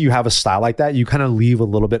because when you have a style like that, you kind of leave a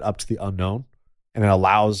little bit up to the unknown. And it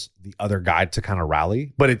allows the other guy to kind of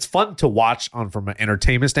rally. But it's fun to watch from an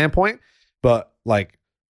entertainment standpoint. But like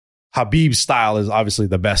Habib's style is obviously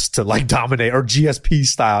the best to like dominate, or GSP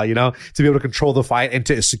style, you know, to be able to control the fight and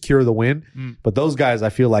to secure the win. But those guys, I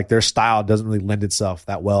feel like their style doesn't really lend itself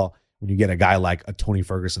that well when you get a guy like a Tony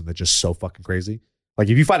Ferguson that's just so fucking crazy. Like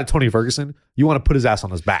if you fight a Tony Ferguson, you want to put his ass on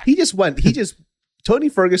his back. Tony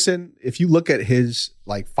Ferguson, if you look at his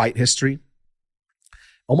like fight history,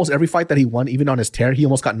 almost every fight that he won, even on his tear, he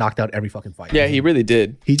almost got knocked out every fucking fight. yeah, he really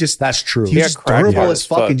did. That's true. He's Yeah, just cracked durable hard as as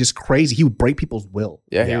fuck fuck. and just crazy. He would break people's will.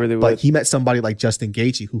 Yeah, he really But would. he met somebody like Justin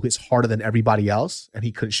Gaethje who hits harder than everybody else, and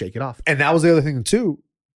he couldn't shake it off. And that was the other thing too.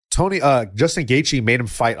 Justin Gaethje made him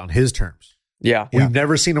fight on his terms. Yeah, We've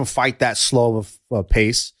never seen him fight that slow of a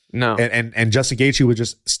pace. No. And Justin Gaethje was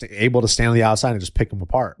just able to stand on the outside and just pick him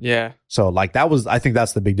apart. Yeah. So like I think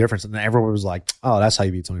that's the big difference. And then everyone was like, oh, that's how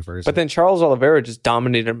you beat Tony Ferguson. But then Charles Oliveira just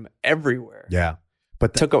dominated him everywhere. Yeah.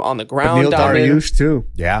 But Took him on the ground. Beneil Dariush too.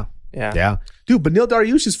 Yeah. Yeah. Dude, Beneil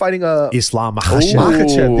Dariush is fighting Islam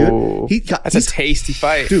Makhachev, dude. That's a tasty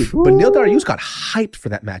fight. Dude, Beneil Dariush got hyped for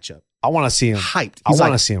that matchup. I want to see him Hyped. I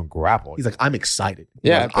want to see him grapple. He's like, I'm excited.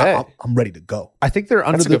 Yeah, Like, I bet. I'm ready to go. I think they're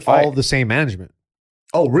under That's a good all fight. the same management.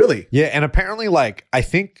 Oh, really? Yeah, and apparently, like, I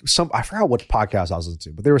think I forgot what podcast I was listening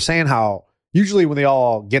to, but they were saying how usually when they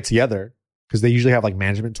all get together, because they usually have like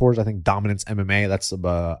management tours. I think Dominance MMA, that's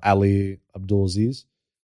Ali Abdulaziz.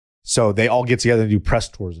 So they all get together and do press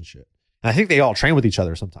tours and shit. And I think they all train with each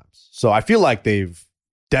other sometimes. So I feel like they've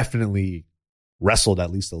definitely wrestled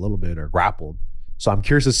at least a little bit or grappled. So I'm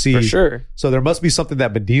curious to see. For sure. So there must be something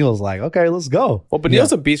that Beneil's like, okay, let's go. Well,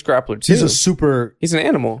 Beneil's a beast grappler too. He's an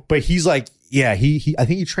animal. But he's like, yeah, he I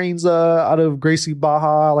think he trains out of Gracie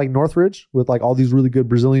Baja, like Northridge, with like all these really good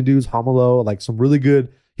Brazilian dudes, Romulo, like some really good.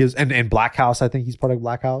 And Black House, I think he's part of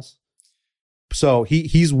Black House. So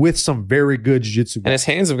he's with some very good jiu-jitsu guys. And his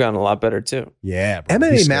hands have gotten a lot better too. Yeah, bro.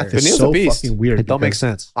 MMA math is Beneil's so a beast. fucking weird. It don't make because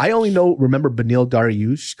sense. I only remember Beneil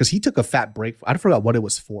Dariush because he took a fat break. I forgot what it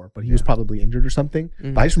was for, but he was probably injured or something.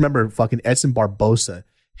 Mm-hmm. But I just remember fucking Edson Barbosa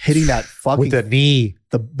hitting that fucking With the knee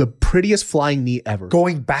the prettiest flying knee ever.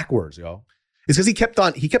 going backwards, yo. It's because he kept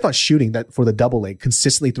on shooting that for the double leg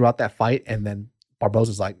consistently throughout that fight, and then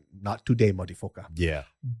Barbosa's like, "Not today, motherfucker." Yeah.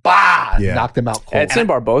 Bah! Yeah. Knocked him out cold. Edson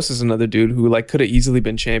Barbosa is another dude who like could have easily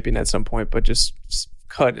been champion at some point, but just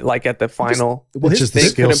cut like at the final. Well, It's his just the They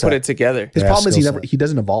skill couldn't set. put it together. His Yeah, problem is skill set. he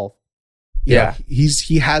doesn't evolve. You Yeah. know,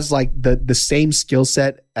 he has like the same skill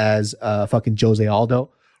set as fucking Jose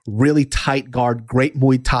Aldo. Really tight guard, great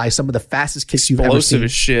Muay Thai, some of the fastest kicks you've ever Explosive seen.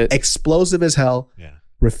 as shit. Explosive as hell. Yeah.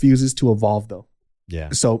 Refuses to evolve though. Yeah.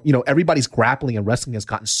 So, you know, everybody's grappling and wrestling has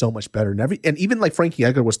gotten so much better. And even like Frankie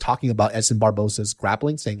Edgar was talking about Edson Barbosa's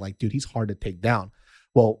grappling, saying like, dude, he's hard to take down.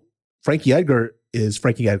 Well, Frankie Edgar is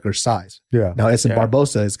Frankie Edgar's size. Yeah. Now Edson Yeah.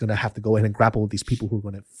 Barbosa is going to have to go in and grapple with these people who are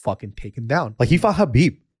going to fucking take him down. Like he fought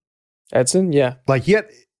Habib. Edson, yeah. Like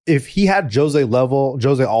if he had Jose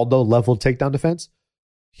Aldo level takedown defense,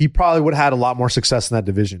 he probably would have had a lot more success in that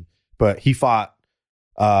division. But he fought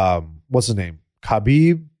what's his name?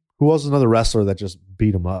 Khabib. Who was another wrestler that just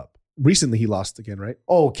beat him up? Recently, he lost again, right?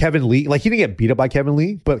 Oh, Kevin Lee. Like he didn't get beat up by Kevin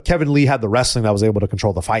Lee, but Kevin Lee had the wrestling that was able to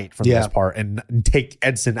control the fight for the most part and take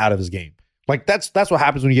Edson out of his game. Like that's what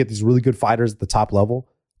happens when you get these really good fighters at the top level.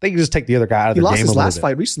 They can just take the other guy out of He the lost game. his a little last bit.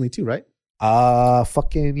 fight recently too, right?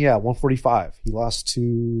 145. He lost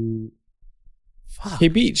to He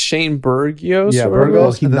beat Shane Burgos. yeah, or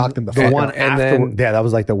Burgos. He and then knocked him the the fuck one out. And after. then- Yeah, that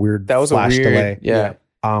was like the weird. That was a flash weird delay. Yeah.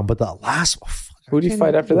 But the last Who did he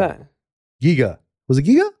fight after that? Giga. Was it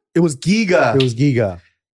Giga? It was Giga. It was Giga.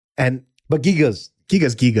 But Giga's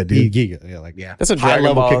Giga's Giga, dude. Giga. Yeah, like Yeah. That's a High Dragon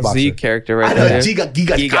level Ball Z kickboxer. character right there. Giga.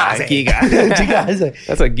 Giga. Giga.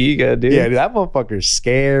 That's a Giga, dude. Yeah, dude, that motherfucker's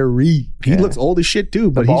scary. He looks old as shit too, The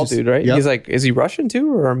but ball he's just, dude, right? Yep. He's like, is he Russian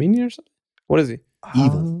too or Armenian or something? What is he?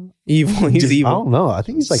 evil. Evil. He's I evil. don't know. I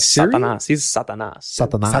think he's like Syrian. Satanas. He's Satanas.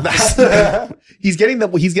 Satanas. He's getting the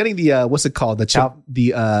what's it called? The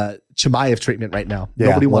Chimaev treatment right now. Yeah,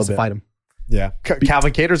 Nobody a wants to little fight him. Yeah.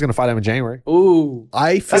 Calvin Cater's going to fight him in January. Ooh.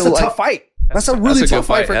 I That's feel a like tough fight. That's a really good tough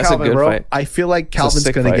fight for That's Calvin, a good bro. fight. I feel like a Calvin's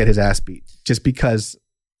sick going to fight. get his ass beat just because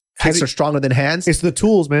kicks are stronger than hands. It's the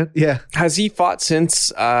tools, man. Yeah. Has he fought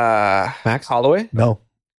since Max? Holloway? No.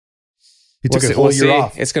 He took We'll a whole see. year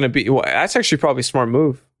off. It's going to be, well, that's actually probably a smart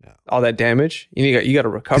move. Yeah. All that damage. You got to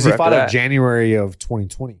recover Because he after fought in that. January of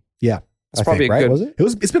 2020. Yeah. That's probably a good- Was it?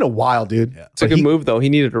 It's been a while, dude. Yeah. It's a good move, though. He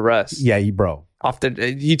needed a rest. Yeah, bro.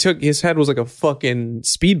 He took, his head was like a fucking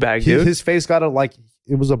speed bag, dude. His face got it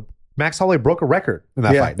was Max Holloway broke a record in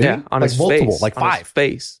that Yeah. fight. Didn't Yeah, he? on like his multiple, face. like On his five.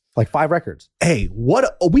 face. Like 5 records. Hey,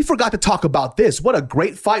 we forgot to talk about this. What a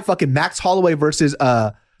great fight, fucking Max Holloway versus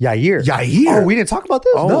Yair. Yair. Oh, we didn't talk about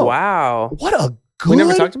this? Oh, No. wow. What a good We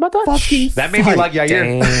never talked about that? fucking That made me fight. like Yair.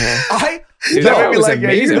 Damn. Dude, That that made me was like Yair.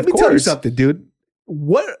 amazing. Let Of me tell you course. something, dude.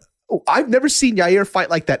 I've never seen Yair fight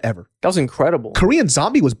like that ever. That was incredible. Korean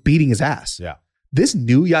Zombie was beating his ass. Yeah. This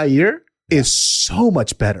new Yair is so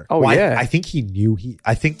much better. Oh, Well, yeah. I think he knew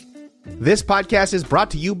This podcast is brought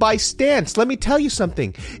to you by Stance. Let me tell you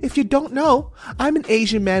something. If you don't know, I'm an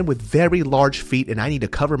Asian man with very large feet and I need to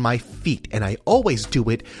cover my feet, and I always do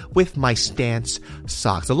it with my Stance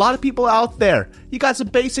socks. A lot of people out there, you got some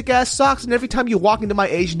basic ass socks, and every time you walk into my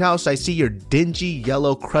Asian house, I see your dingy,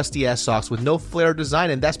 yellow, crusty ass socks with no flair design,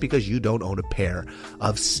 and that's because you don't own a pair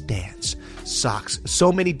of Stance socks.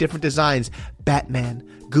 So many different designs. Batman,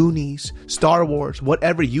 Goonies, Star Wars,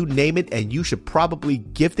 whatever, you name it, and you should probably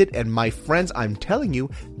gift it. And my friends, I'm telling you,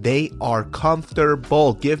 they are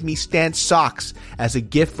comfortable. Give me Stance socks as a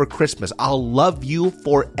gift for Christmas. I'll love you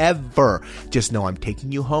forever. Just know I'm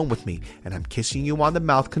taking you home with me, and I'm kissing you on the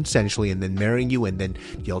mouth consensually, and then marrying you, and then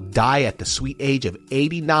you'll die at the sweet age of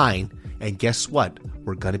 89. And guess what?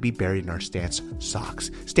 We're going to be buried in our Stance socks.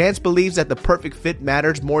 Stance believes that the perfect fit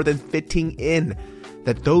matters more than fitting in.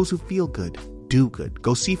 That those who feel good do good.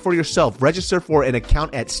 Go see for yourself. Register for an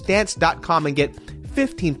account at stance.com and get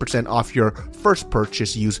 15% off your first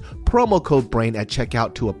purchase. Use promo code BRAIN at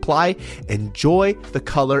checkout to apply. Enjoy the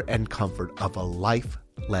color and comfort of a life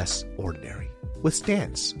less ordinary with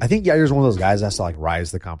Stance. I think Yair's one of those guys that's to like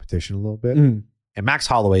rise the competition a little bit. And Max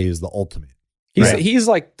Holloway is the ultimate. He's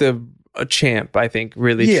like a champ, I think,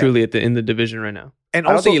 really, truly in the division right now. And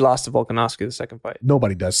I don't think he lost to Volkanovski the second fight.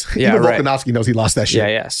 Nobody does. Yeah, even Volkanovski knows he lost that shit.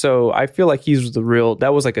 Yeah. So I feel like he's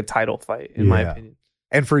that was like a title fight, in my opinion.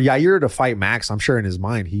 And for Yair to fight Max, I'm sure in his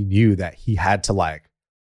mind, he knew that he had to like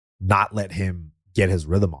not let him get his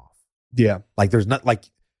rhythm off. Yeah. Like there's not like,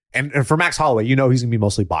 and for Max Holloway, he's going to be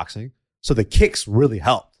mostly boxing. So the kicks really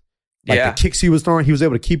helped. Like the kicks he was throwing, he was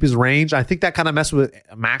able to keep his range. I think that kind of messed with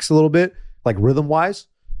Max a little bit, like rhythm wise.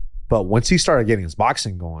 But once he started getting his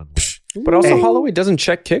boxing going, but also Holloway doesn't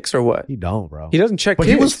check kicks or what? He don't, bro. He doesn't check. But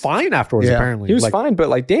kicks. He was fine afterwards. Apparently, he was fine. But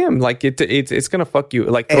like, damn, like it's gonna fuck you.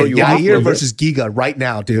 Like throw you off. Yair versus Giga right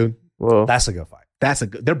now, dude. Whoa, that's a good fight.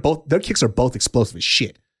 Their kicks are both explosive as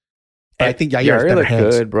shit. But I think Yair looked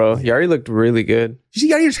good, bro. Yair looked really good. You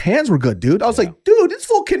see, Yair's hands were good, dude. I was like, dude, this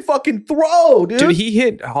fool can fucking throw, dude. Dude, he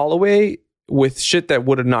hit Holloway with shit that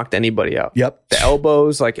would have knocked anybody out. Yep. The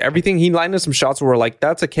elbows, like everything. He lined up some shots where like,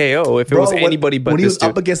 that's a KO if it was anybody but when he this was dude.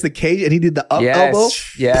 Up against the cage and he did the up elbow.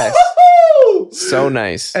 Yes. So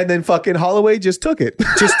nice. And then fucking Holloway just took it.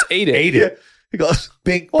 Just ate it. Yeah. He goes,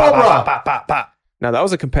 bing, Now that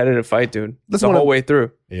was a competitive fight, dude. That's the whole way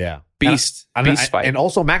through. Yeah. Beast fight. And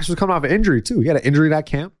also Max was coming off an injury too. He had an injury that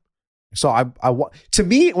camp. So to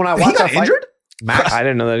me, when I watched that fight, injured? Max, I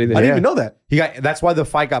didn't know that either. I didn't even know that. That's why the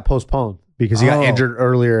fight got postponed. Because he got injured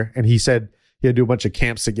earlier, and he said he had to do a bunch of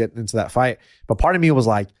camps to get into that fight. But part of me was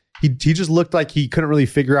like, he just looked like he couldn't really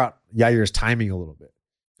figure out Yair's timing a little bit.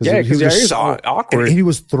 Yeah, because Yair's awkward. And he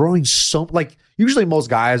was throwing like usually most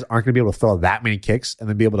guys aren't going to be able to throw that many kicks and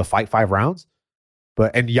then be able to fight 5 rounds.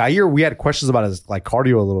 And Yair, we had questions about his like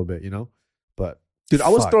cardio a little bit, But dude, I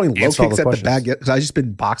was throwing low kicks at the bag because I just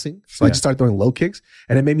been boxing, so I just started throwing low kicks,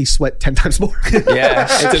 and it made me sweat 10 times more. Yeah,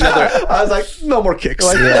 it's another. I was like, no more kicks.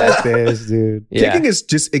 Like, this, dude. Kicking is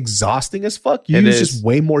just exhausting as fuck. You use just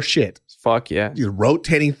way more shit. Fuck yeah. You're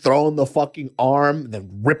rotating, throwing the fucking arm, then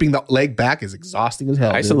ripping the leg back is exhausting as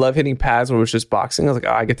hell. I used to love hitting pads when it was just boxing. I was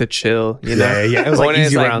like, I get to chill. Yeah. It was like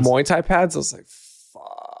easy rounds. Muay Thai pads, I was like,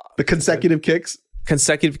 fuck. The consecutive kicks.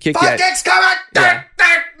 Consecutive kick. 5 kicks coming. Yeah.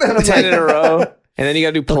 10 in a row. And then you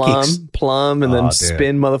got to do plum, and then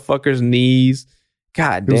spin motherfuckers' knees.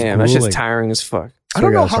 God damn, that's just tiring as fuck. I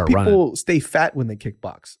don't know how people stay fat when they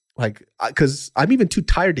kickbox. Like, because I'm even too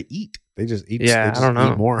tired to eat. They just eat. Yeah, I don't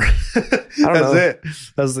know. Eat more. That's it.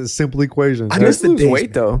 That's the simple equation. I miss the days,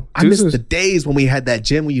 weight though. I miss the days when we had that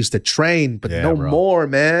gym we used to train, but more,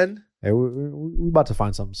 man. Hey, we're about to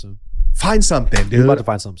find something soon. Find something, dude. We're about to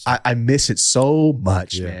find something soon. I miss it so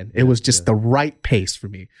much, man. It was just the right pace for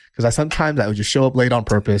me. Because sometimes I would just show up late on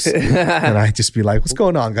purpose and I'd just be like, what's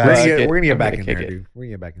going on, guys? We're going to get back in there, dude. We're going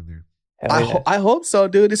to get back in there. I hope so,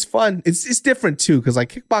 dude. It's fun. It's different too, because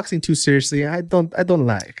like kickboxing too seriously, I don't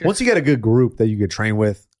like. Once you get a good group that you could train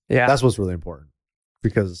with, that's what's really important.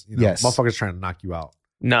 Because motherfuckers trying to knock you out.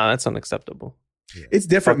 No, that's unacceptable. Yeah. It's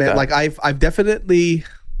different, man. Like I've definitely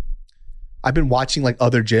been watching like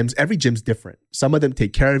other gyms. Every gym's different. Some of them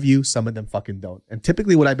take care of you, some of them fucking don't. And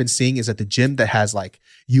typically what I've been seeing is that the gym that has like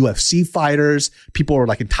UFC fighters, people are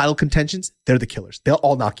like in title contentions, they're the killers. They'll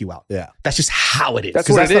all knock you out. Yeah. That's just how it is. That's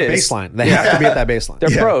what it is. The baseline. They have to be at that baseline. They're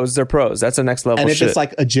pros. They're pros. That's the next level and if shit. it's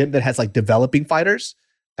like a gym that has like developing fighters,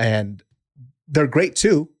 and they're great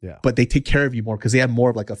too, but they take care of you more because they have more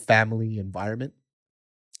of like a family environment.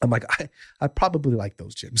 I'm like, I probably like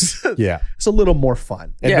those gyms. Yeah. It's a little more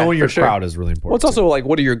fun. And knowing your crowd is really important. Well, it's also like,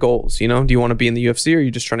 what are your goals? Do you want to be in the UFC or are you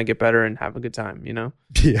just trying to get better and have a good time? Yeah.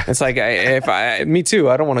 It's like, me too.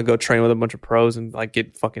 I don't want to go train with a bunch of pros and like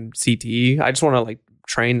get fucking CTE. I just want to like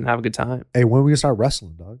train and have a good time. Hey, when are we gonna start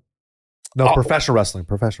wrestling, dog? No, professional wrestling.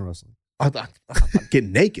 I'm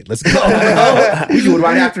getting naked. Let's go. We do it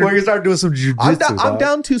right after. We're gonna start doing some jiu-jitsu. I'm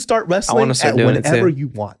down to start wrestling I want to start doing whenever you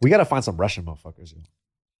want. We gotta find some Russian motherfuckers.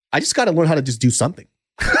 I just got to learn how to just do something.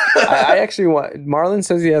 I actually want. Marlon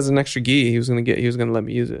says he has an extra gi. He was gonna let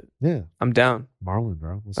me use it. Yeah, I'm down. Marlon,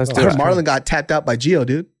 bro. Let's I do heard it. Marlon got tapped out by Gio,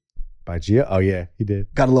 dude. By Gio. Oh yeah, he did.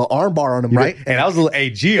 Got a little arm bar on him, He right? did. And that was a little.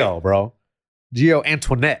 Hey, Gio, bro. Gio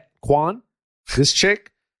Antoinette Quan. This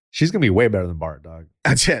chick, she's gonna be way better than Bart, dog.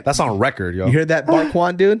 That's it. That's on record, yo. You hear that, Bart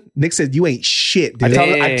Quan, dude? Nick said you ain't shit, dude.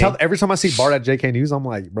 I tell every time I see Bart at JK News, I'm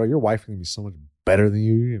like, bro, your wife is gonna be so much better than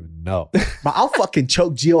you. You don't even know. Bro, I'll fucking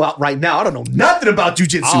choke Gio out right now. I don't know nothing about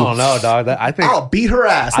jujitsu. I don't know, dog. I'll beat her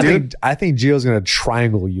ass, dude. I think Gio's gonna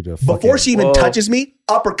triangle you to Before she even touches me,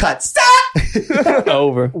 uppercut. Stop!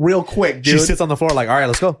 Over. Real quick, dude. She sits on the floor like, all right,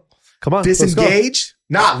 let's go. Come on. Disengage.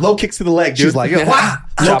 Nah, low kicks to the leg, dude. She's like, yo, Wah!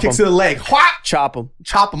 Low kicks to the leg. Wah! Chop him.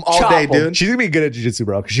 Chop them all Chop day, 'em. dude. She's gonna be good at jiu-jitsu,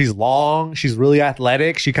 bro, because she's long, she's really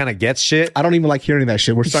athletic, she kind of gets shit. I don't even like hearing that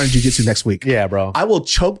shit. We're starting jujitsu next week. Yeah, bro. I will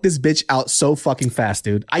choke this bitch out so fucking fast,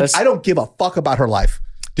 dude. I don't give a fuck about her life.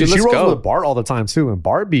 Dude, she let's rolls go. with Bart all the time too, and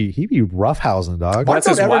Bart he be roughhousing, dog. Bart That's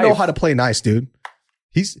don't his ever know wife. how to play nice, dude.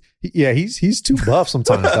 He's too buff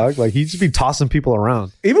sometimes, dog. Like he just be tossing people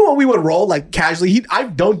around. Even when we would roll like casually, I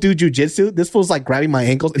don't do jujitsu. This fool's like grabbing my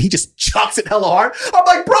ankles and he just chucks it hella hard. I'm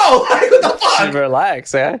like, bro, like, what the fuck?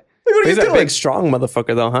 Relax, yeah. What are He's you a doing? big, strong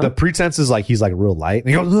motherfucker, though, huh? The pretense is like he's like real light, and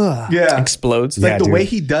he goes, ugh. Yeah. Explodes. Like Yeah, the dude. way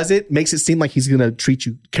he does it makes it seem like he's gonna treat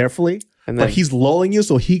you carefully, And then- but he's lulling you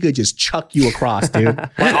so he could just chuck you across, dude.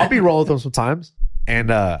 Like, I'll be rolling with him sometimes, and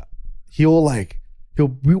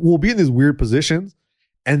we'll be in these weird positions,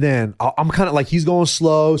 and then I'm kind of like he's going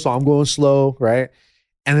slow, so I'm going slow, right?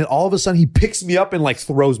 And then all of a sudden he picks me up and like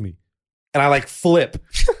throws me, and I like flip,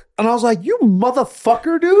 and I was like, "You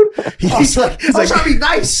motherfucker, dude!" I was like, "I was trying to be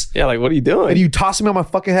nice." Yeah, like, what are you doing? And you toss me on my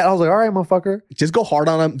fucking head. I was like, "All right, motherfucker." Just go hard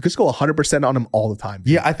on him. Just go 100% on him all the time.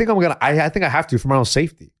 Yeah, I think I think I have to for my own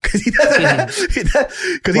safety. Because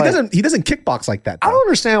he doesn't kickbox like that. I Bro. don't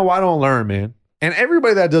understand why I don't learn, man. And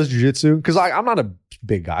everybody that does jujitsu, because I'm not a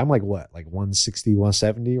big guy. I'm like what, like 160,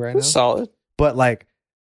 170 right now. Solid. But like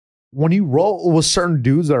when you roll with certain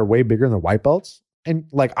dudes that are way bigger than their white belts, and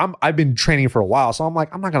like I've been training for a while, so I'm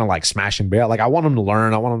like, I'm not gonna like smash and bail. Like I want them to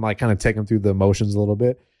learn. I want them to like kind of take them through the emotions a little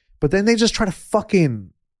bit. But then they just try to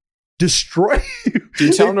fucking destroy you. Do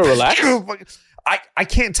you tell them to relax? I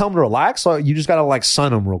can't tell them to relax. So you just gotta like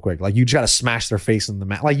sun them real quick. Like you just gotta smash their face in the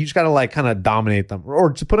mat. Like you just gotta like kind of dominate them,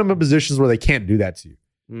 or to put them in positions where they can't do that to you.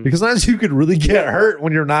 Because sometimes you could really get hurt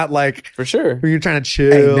when you're not like, For sure. when you're trying to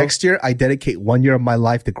chill. Hey, next year I dedicate 1 year of my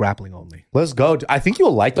life to grappling only. Let's go. I think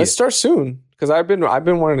you'll like Let's it. start soon. Because I've been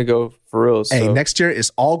wanting to go for real. So. Hey, next year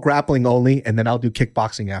is all grappling only, and then I'll do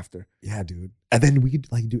kickboxing after. Yeah, dude. And then we could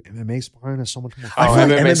like do MMA sparring. It's so much more I fun.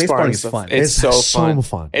 feel like MMA MMA sparring is the- fun. It's so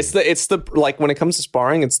fun. It's It's the like when it comes to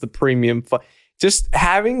sparring, it's the premium fun. Just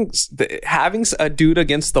having a dude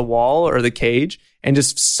against the wall or the cage and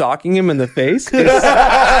just socking him in the face is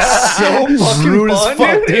so fucking Rude as fun,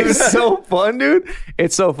 fuck, dude. dude. It's so fun, dude.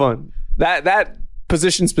 It's so fun. That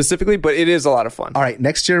position specifically, but it is a lot of fun. All right,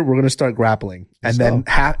 next year we're gonna start grappling, and Let's then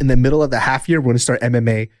go. in the middle of the half year we're gonna start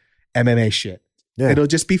MMA shit. Yeah. It'll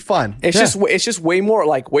just be fun. It's just way more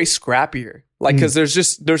like way scrappier. Like because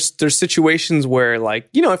there's situations where like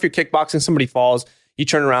if you're kickboxing, somebody falls, you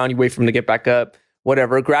turn around, you wait for them to get back up.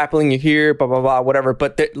 Whatever, grappling, you're here, blah, blah, blah, whatever.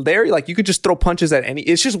 But there, like, you could just throw punches at any.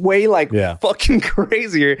 It's just way, like, fucking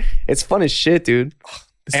crazier. It's fun as shit, dude.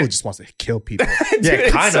 This fool just wants to kill people. Dude, yeah,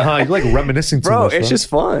 it's kind of, huh? You're like reminiscing too Bro, much, it's just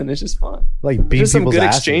fun. It's just fun. like There's beating just some people's good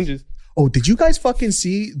asses. exchanges. Oh, did you guys fucking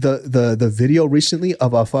see the video recently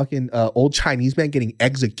of a fucking old Chinese man getting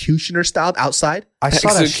executioner styled outside? I saw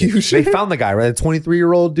that shit. Execution? They found the guy, right? The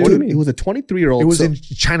 23-year-old dude. Dude, it was a 23-year-old. It was in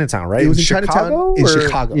Chinatown, right? It was in Chinatown? In or-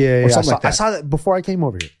 Chicago, Yeah, or yeah. something like that. I saw that before I came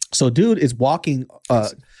over here. So dude is walking.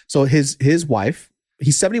 So his wife,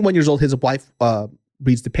 he's 71 years old. His wife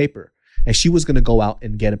reads the paper, and she was gonna go out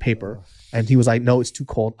and get a paper, and he was like, "No, it's too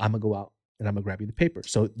cold. I'm gonna go out and I'm gonna grab you the paper."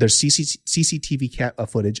 So there's CCTV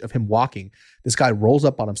footage of him walking. This guy rolls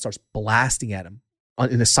up on him, starts blasting at him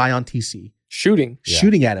in a Scion TC, Shooting.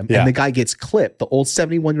 shooting at him, Yeah. and the guy gets clipped. The old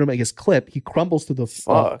 71-year-old man gets clipped. He crumbles to the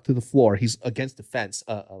floor. He's against the fence,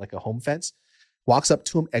 like a home fence. Walks up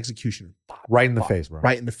to him, executioner, Right in the face, bro.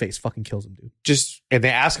 right in the face, fucking kills him, dude. Just, And they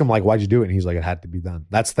ask him, like, why'd you do it? And he's like, it had to be done.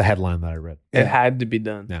 That's the headline that I read. it had to be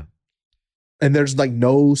done. Yeah. And there's like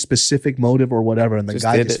no specific motive or whatever, and the Just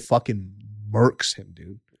guy did just it. fucking murks him,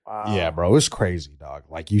 dude. Wow. Yeah, bro. It's crazy, dog.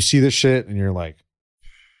 Like, you see this shit and you're like,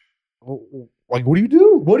 like, what do you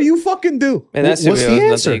do? What do you fucking do? And that's What's the nothing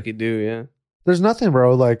answer? you could do, yeah. There's nothing,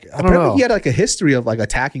 bro. Like, I don't Apparently know. he had like a history of like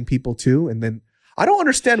attacking people too, and then I don't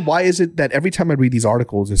understand why is it that every time I read these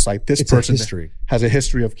articles, it's like this person has a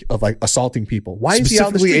history of like assaulting people. Why is he out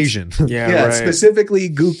in the streets? Asian? Yeah, right. Specifically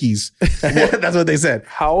gookies. That's what they said.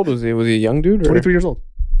 How old was he? Was he a young dude? 23 years old.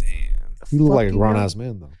 He looked like a grown ass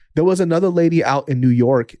man though. There was another lady out in New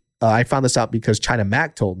York. I found this out because China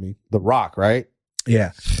Mac told me. The Rock, right?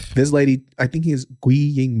 Yeah. This lady, I think he is Gui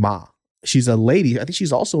Ying Ma. She's a lady. I think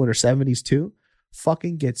she's also in her 70s too.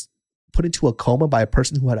 Fucking gets put into a coma by a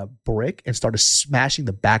person who had a brick and started smashing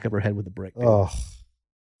the back of her head with a brick. Oh,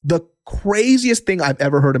 the craziest thing I've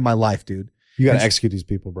ever heard in my life, dude. You got to execute these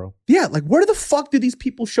people, bro. Yeah. Like, where the fuck do these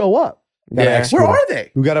people show up? Yeah. Where are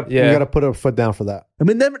they? We gotta put a foot down for that. I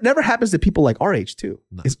mean, never happens to people like our age too.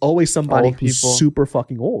 No. It's always somebody who's super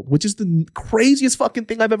fucking old, which is the craziest fucking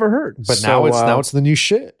thing I've ever heard. But so, now it's the new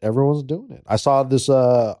shit. Everyone's doing it. I saw this.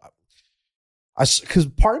 Because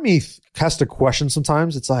part of me has to question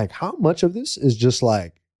sometimes. It's like, how much of this is just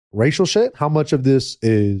like racial shit? How much of this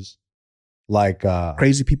is like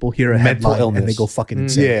crazy people hear a mental illness and they go fucking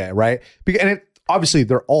insane? Yeah, right. And obviously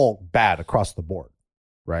they're all bad across the board,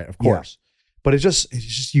 right? Of course. Yeah. But it's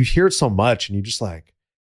just you hear it so much, and you just like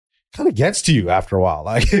kind of gets to you after a while.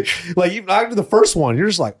 Like even after the first one, you're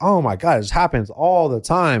just like, oh my god, this happens all the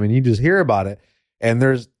time, and you just hear about it, and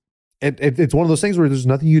it's one of those things where there's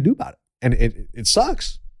nothing you can do about it. And it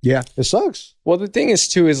sucks. Yeah, it sucks. Well, the thing is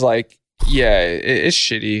too is like, yeah, it's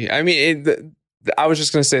shitty. I mean, I was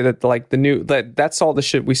just gonna say that like that's all the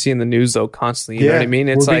shit we see in the news though constantly. You know what I mean?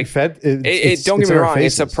 It's like fed, don't get me wrong,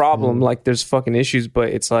 it's a problem. Yeah. Like there's fucking issues, but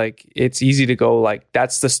it's like it's easy to go like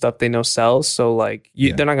that's the stuff they know sells. So like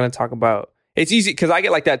they're not gonna talk about. It's easy because I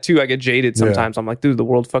get like that too. I get jaded sometimes. I'm like, dude, the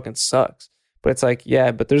world fucking sucks. But it's like,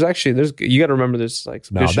 yeah, but there's you got to remember there's like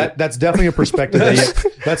some that's definitely a perspective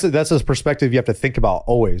that's a perspective you have to think about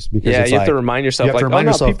always because you have to remind yourself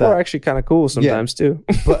people are actually kind of cool sometimes too.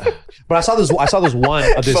 But I saw this one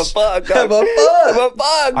of this I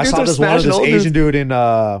saw this one of this Asian dude in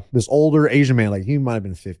this older Asian man, like he might have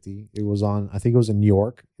been 50. It was I think it was in New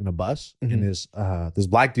York in a bus, and this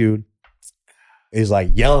black dude is like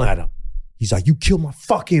yelling at him. He's like, "You killed my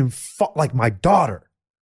fucking like my daughter."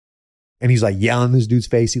 And he's like yelling in this dude's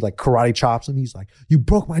face. He like karate chops him. He's like, "You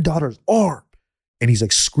broke my daughter's arm." And he's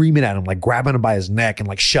like screaming at him, like grabbing him by his neck and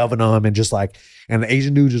like shoving him and just like, and the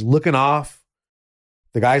Asian dude just looking off.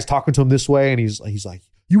 The guy's talking to him this way and he's like,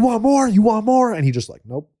 "You want more? You want more?" And he just like,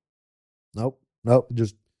 nope,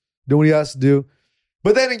 just doing what he has to do.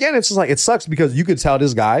 But then again, it's just like, it sucks because you could tell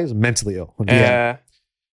this guy is mentally ill. Yeah.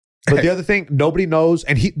 But the other thing, nobody knows.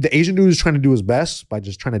 And the Asian dude is trying to do his best by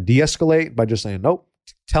just trying to de-escalate, by just saying, nope.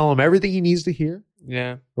 Tell him everything he needs to hear.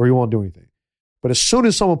 Yeah. Or he won't do anything. But as soon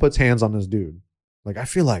as someone puts hands on this dude, like I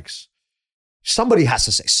feel like somebody has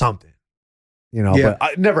to say something, you know,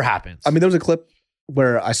 but it never happens. I mean, there was a clip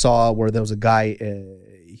where I saw where there was a guy,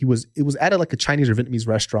 it was at like a Chinese or Vietnamese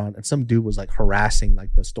restaurant and some dude was like harassing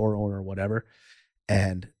like the store owner or whatever.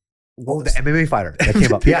 And the MMA fighter that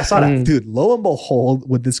came up. Yeah, I saw that. Dude, lo and behold,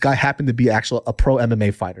 would this guy happen to be a pro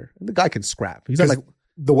MMA fighter? And the guy can scrap. He's not like,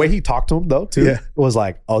 the way he talked to him though too was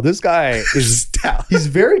like, oh, this guy is he's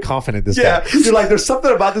very confident. This guy, you're like, there's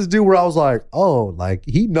something about this dude where I was like, oh, like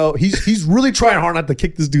he's really trying hard not to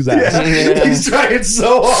kick this dude's ass. Yeah. He's trying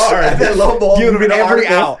so hard. And then lo and behold, give him every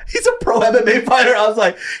out. He's a pro MMA fighter. I was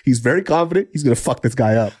like, he's very confident. He's gonna fuck this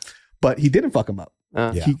guy up, but he didn't fuck him up.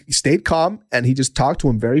 He stayed calm and he just talked to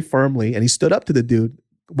him very firmly and he stood up to the dude.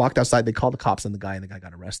 Walked outside, they called the cops on the guy and the guy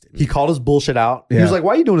got arrested. He called his bullshit out. He was like,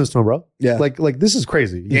 "Why are you doing this to him, bro?" Yeah. Like this is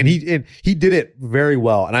crazy. Mm-hmm. And he did it very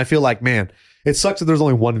well. And I feel like, man, it sucks that there's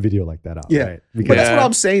only one video like that out. Yeah. Right? But that's what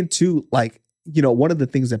I'm saying too. Like, you know, one of the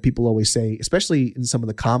things that people always say, especially in some of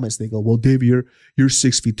the comments, they go, "Well, Dave, you're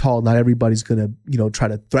 6 feet tall. Not everybody's gonna, you know, try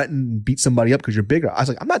to threaten and beat somebody up because you're bigger." I was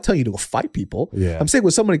like, I'm not telling you to go fight people. Yeah. I'm saying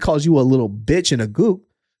when somebody calls you a little bitch and a gook,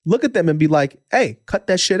 look at them and be like, "Hey, cut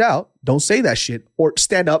that shit out. Don't say that shit or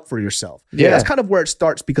stand up for yourself." Yeah. That's kind of where it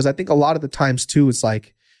starts because I think a lot of the times too, it's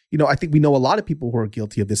like, you know, I think we know a lot of people who are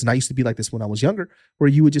guilty of this. And I used to be like this when I was younger, where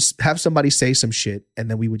you would just have somebody say some shit and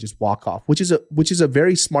then we would just walk off, which is a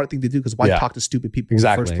very smart thing to do because why talk to stupid people in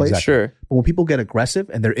the first place? Exactly. Sure. But when people get aggressive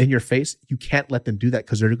and they're in your face, you can't let them do that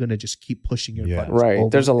because they're going to just keep pushing your buttons. Right.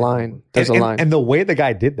 There's a line. There's a line. And the way the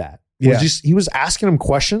guy did that was just, he was asking him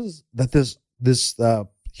questions that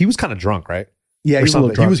he was kind of drunk, right? Yeah, he was a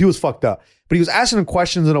little drunk. He was fucked up. But he was asking him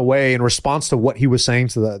questions in a way in response to what he was saying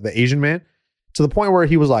to the Asian man, to the point where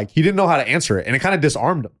he was like, he didn't know how to answer it. And it kind of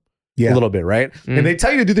disarmed him a little bit, right? And they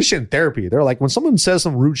tell you to do this shit in therapy. They're like, when someone says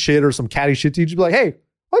some rude shit or some catty shit to you, just be like, "Hey,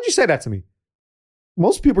 why'd you say that to me?"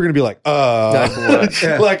 most people are gonna be like, Like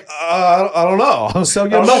what? I don't know. So I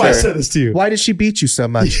don't know why I said this to you. Why did she beat you so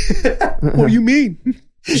much? What do you mean?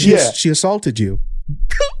 She assaulted you.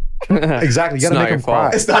 Exactly. You got to make them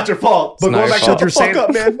cry. It's not your fault. But going back to what you're saying,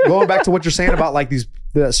 man. going back to what you're saying about like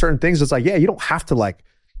the certain things, it's like, yeah, you don't have to like.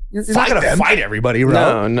 You're not gonna fight everybody,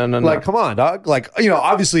 bro. No. Like, come on, dog. Like,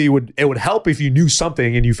 obviously, it would help if you knew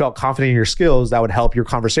something and you felt confident in your skills. That would help your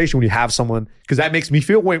conversation when you have someone, because that makes me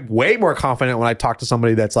feel way more confident when I talk to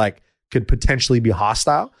somebody that's like could potentially be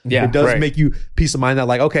hostile. Yeah, it does make you peace of mind that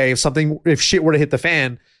like, okay, if shit were to hit the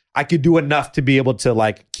fan, I could do enough to be able to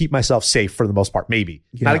like keep myself safe for the most part. Maybe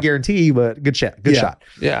not a guarantee, but good shot.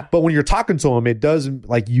 Yeah. But when you're talking to them, it does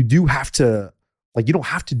like you do have to like you don't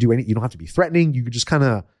have to do anything. You don't have to be threatening. You could just kind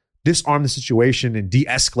of disarm the situation and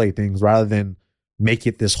de-escalate things rather than make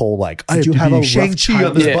it this whole like I have to be Shang-Chi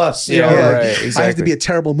on this bus. Right, exactly. I have to be a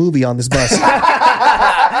terrible movie on this bus.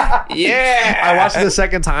 I watched it the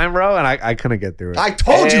second time, bro, and I couldn't get through it. I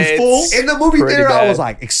told you, fool. In the movie theater, bad. I was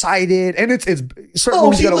like excited, and it's certain Oh,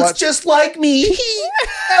 movies he you gotta looks watch. just like me.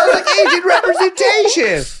 That was like Asian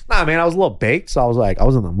representation. Nah, man, I was a little baked, so I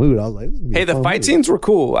was in the mood. I was like, this is gonna be Hey, a the fun fight movie. scenes were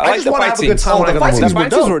cool. I like just the wanna fight have a good scenes. time when I go to the The movies.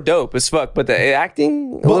 fight scenes were dope as fuck, but the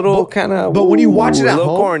acting a little kind of. but when you watch it at a little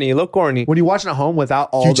home- corny, a little corny. When you watch it at home without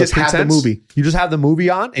all You the just have the pretense, movie. you just have the movie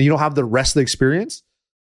on, and you don't have the rest of the experience.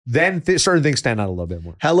 Then certain things stand out a little bit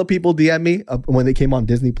more. Hella people DM me when they came on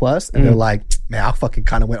Disney Plus, and they're like, "Man, I fucking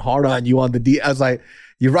kind of went hard on you on the D." I was like,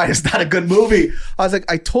 "You're right, it's not a good movie." I was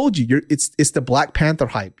like, "I told you, it's the Black Panther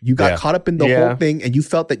hype. You got caught up in the whole thing, and you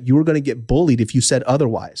felt that you were going to get bullied if you said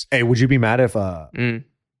otherwise." Hey, would you be mad if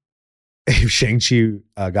if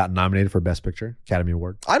Shang-Chi got nominated for Best Picture, Academy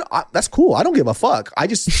Award? That's cool. I don't give a fuck. I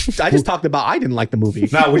just talked about I didn't like the movie.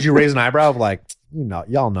 Now, would you raise an eyebrow of like,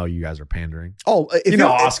 y'all know you guys are pandering? Oh, if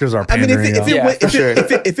Oscars are pandering. I mean, if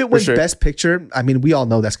it wins sure. Best Picture, I mean, we all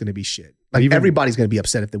know that's going to be shit. Like everybody's going to be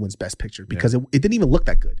upset if it wins Best Picture because it didn't even look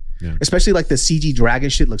that good. Yeah. Especially like the CG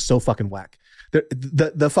dragon shit looks so fucking whack.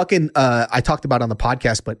 The fucking I talked about on the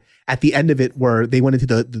podcast, but at the end of it where they went into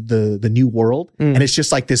the new world and it's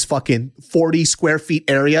just like this fucking 40 square feet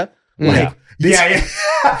area. Like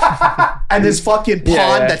and this fucking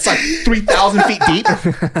pond that's like 3,000 feet deep.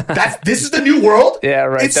 This is the new world. Yeah,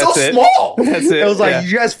 right. It's so small. That's it. It was like,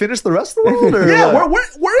 you guys finished the rest of the world? Or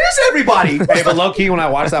where is everybody? Hey, but low key, when I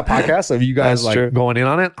watched that podcast of you guys That's true. going in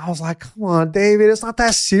on it, I was like, come on, David, it's not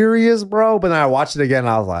that serious, bro. But then I watched it again and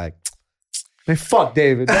I was like, man, fuck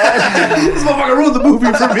David. This motherfucker ruined the movie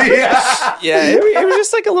for me. It was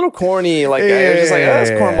just like a little corny. Like it was just like, that's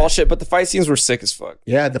cornball shit. But the fight scenes were sick as fuck.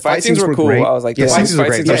 Yeah, the fight scenes were cool. great. I was like, The fight scenes were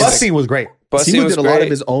great. The bus sick. scene was great. Simu did a lot of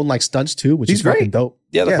his own like stunts too, which is fucking dope.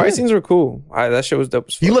 Yeah, the fight scenes were cool. That shit was dope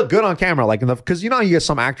as fuck. He looked good on camera, like because you get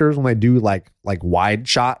some actors when they do like wide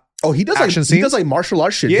shot. Oh, he does action like scenes. He does like martial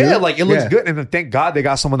arts shit. Yeah, dude. like it looks good, and then thank God they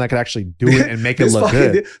got someone that could actually do it and make it look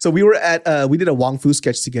good. So we were at we did a Wong Fu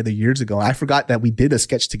sketch together years ago. And I forgot that we did a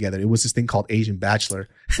sketch together. It was this thing called Asian Bachelor.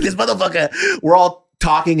 This motherfucker, we're all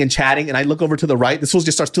talking and chatting, and I look over to the right. This fool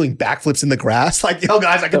just starts doing backflips in the grass. Like, yo,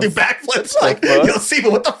 guys, I can do backflips. Like, yo, see,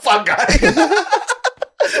 but what the fuck, guy?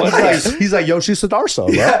 He's like Yoshi Sudarso,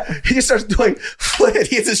 bro. Yeah, he just starts doing.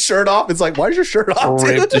 He has his shirt off. It's like, why is your shirt off?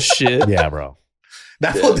 Ripped Dude? to shit. Yeah, bro.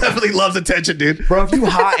 That fool definitely loves attention, dude. Bro, if you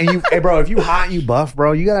hot and you buff,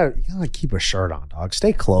 bro, you gotta keep a shirt on, dog.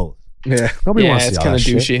 Stay clothed. Yeah, Nobody wants to it's see all kind of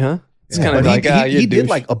that shit. douchey, huh? It's kind But of like he did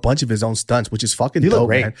like a bunch of his own stunts, which is fucking dope,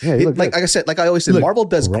 great. man. Yeah, he looked like good. I said, like I always said, He looked Marvel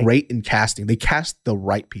does great. great in casting. They cast the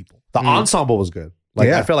right people. The ensemble was good. Like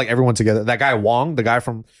Yeah. I feel like everyone together. That guy Wong, the guy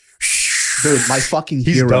from Dude, my fucking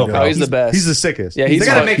he's hero. dope. dude. Oh, he's the best. He's the sickest. Yeah, he's They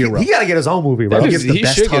gotta the make hero. He gotta get his own movie, bro. That He is- gives the he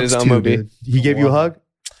best should get his hugs own too, movie. dude. He gave you a hug.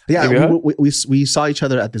 Yeah, Give you a hug? we saw each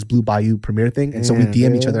other at this Blue Bayou premiere thing, and so we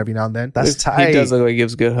DM each other every now and then. That's tight. He does look like he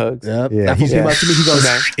gives good hugs. Yeah, Yeah. that fool came up to me. He goes,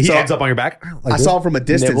 He so ends up on your back. Like I this. saw him from a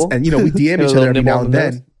distance, Nibble? and we DM A each little other every nibble now on and the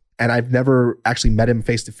then. nose? And I've never actually met him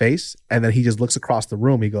face to face. And then he just looks across the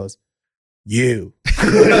room. He goes, "You."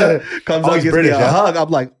 Comes up, he's gives British, me a yeah? hug. I'm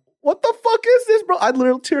like, "What the fuck is this, bro?" I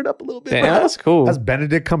literally teared up a little bit. Damn, bro. that's cool. That's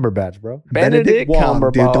Benedict Cumberbatch, bro. Benedict Wong,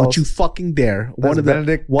 dude. Cumberbatch. Don't you fucking dare. One of the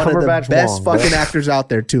Benedict one Cumberbatch of the best Wong, bro. fucking actors out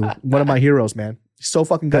there too. One of my heroes, man. He's so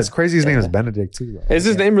fucking good. That's crazy. His name is Benedict too, bro. Is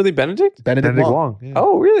his name really Benedict? Benedict Benedict Wong. Wong. Yeah.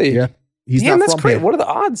 Oh, really? Yeah. He's Damn, not that's from great. here. What are the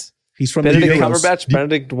odds? He's from Benedict New York. Cumberbatch,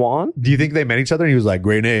 Benedict Wong. Do you think they met each other and he was like,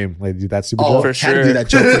 "Great name"? Like, dude, that's super Oh, dope. for had to sure. do that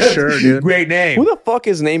joke for sure, dude. Great name. Who the fuck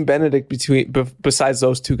is named Benedict besides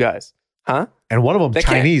those two guys? Huh? And one of them They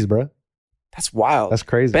can't- Chinese, bro. That's wild. That's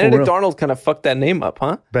crazy. Benedict real. Arnold kind of fucked that name up,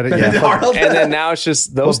 huh? Benedict Arnold. And then now it's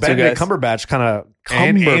just those two Benedict guys. Cumberbatch kind of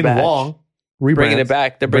and Cumberbatch. Wong. Bringing it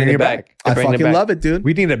back. They're bringing it back. I fucking love it, dude.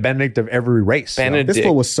 We need a Benedict of every race. Benedict. This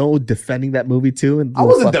one was so defending that movie too. And I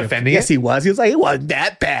wasn't defending it. Yes, he was. He was like, it wasn't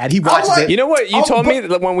that bad. He watched it. You know what? You told me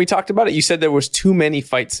that when we talked about it, you said there was too many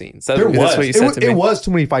fight scenes. That's what you said to me. It was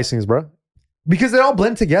too many fight scenes, bro. Because they all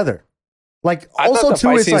blend together. Like, I also, thought the too,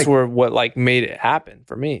 fight it's scenes like, were what like made it happen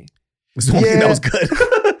for me. It's the only thing that was good.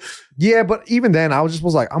 yeah, but even then, I was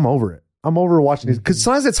like, I'm over it. I'm over watching this because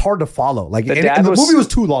sometimes it's hard to follow. Like, The and dad the was- movie was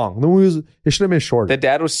too long. The movie it should have been shorter. The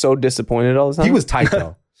dad was so disappointed all the time. He was tight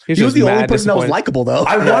though. He was just the only mad person that was disappointed. likable, though.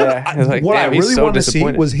 I was like, what I damn, he's really so wanted to see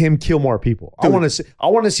disappointed. was him kill more people. I want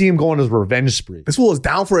to see him go on his revenge spree. This fool was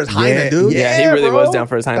down for his hyena, dude. Yeah, he really bro. was down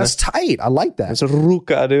for his hyena. That's tight. I like that. It's a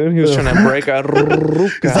ruka, dude. He was trying to break a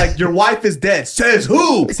ruka. He's like, your wife is dead. Says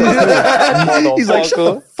who? He's like, shut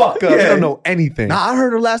the fuck up. You don't know anything. Nah, I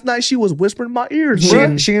heard her last night. She was whispering in my ears,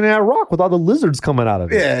 bro. She in that rock with all the lizards coming out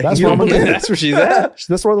of it. Yeah, that's you where know, That's where she's at.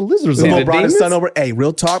 That's where the lizards This Yeah, are. little the brought his son demons? over. Hey,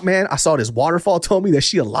 real talk, man. I saw this waterfall. Told me that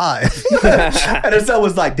she alive. And her son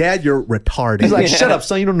was like, Dad, you're retarded. He's like, shut up,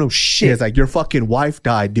 son. You don't know shit. He's like, your fucking wife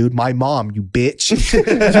died, dude. My mom, you bitch.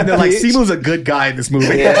 And they're like, Simu's a good guy in this movie.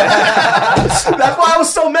 That's why I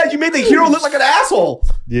was so mad. You made the hero look like an asshole.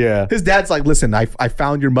 Yeah. His dad's like, listen, I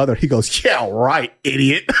found your mother. He goes, yeah, right,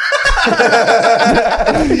 idiot.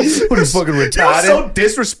 What is fucking That was retarded? so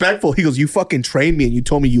disrespectful. He goes, you fucking trained me and you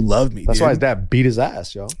told me you loved me. That's dude. why his dad beat his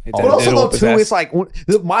ass, yo. His But dad also did though whoop his too, ass. it's like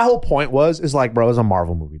my whole point is like, bro, it's a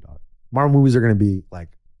Marvel movie, dog. Marvel movies are gonna be like,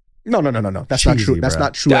 No. That's not Cheesy, true. That's bro.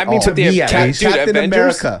 not true I at mean, all. to the me, at least. Dude, Captain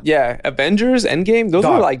Avengers, America. Yeah, Avengers, Endgame. Those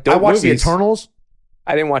were like dope I watched movies. the Eternals.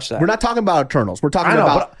 I didn't watch that. We're not talking about Eternals. We're talking I know,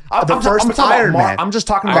 about but the first I'm talking Iron about Man. I'm just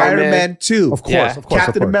talking about Iron Man 2. Of course, Yeah. of course,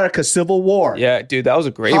 Captain of course. America Civil War. Yeah, dude, that was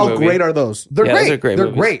a great How movie. great are those? They're Yeah, those great. are great They're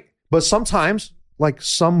movies. great. But sometimes, like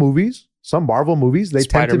some movies, some Marvel movies, they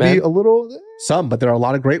tend to Spider-Man. be a little. Some, but there are a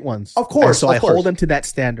lot of great ones. Of course, And so of I course. hold them to that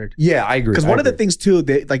standard. Yeah, I agree. Because one of the things too,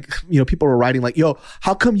 they like, you know, people were writing like, yo,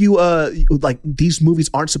 how come you like these movies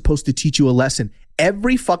aren't supposed to teach you a lesson?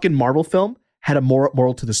 Every fucking Marvel film had a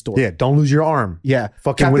moral to the story. yeah, don't lose your arm. Yeah.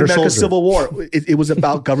 Fucking Captain Winter America Soldier. Civil War. It was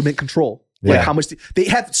about government control. Like Yeah. how much they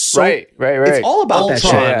had so Right. It's all about that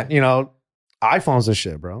Ultron, shit. Yeah. you know, iPhones and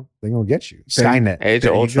shit, bro. They gonna get you. There- Skynet. Age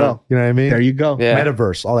There of you Ultron. go. You know what I mean? There you go. Yeah.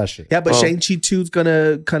 Metaverse, all that shit. Yeah, but Well- Shang-Chi 2's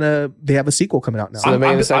gonna they have a sequel coming out now. So they're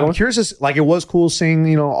making a second I'm one? curious. Like, it was cool seeing,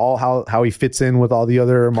 you know, all how he fits in with all the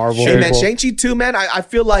other Marvel. Hey man, people. Shang-Chi 2, man, I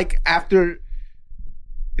feel like after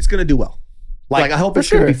it's gonna do well. Like I hope it's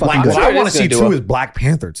gonna be fucking Like, good. what sure I it want is to see gonna do too well. is Black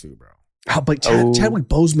Panther 2, bro. Oh, but Oh. Chadwick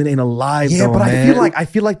Boseman ain't alive. Yeah, though, but man. I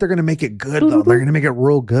feel like they're gonna make it good though. They're gonna make it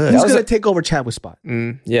real good. Who's gonna take over Chadwick's spot?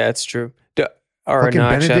 Yeah, it's true. Or Fucking no,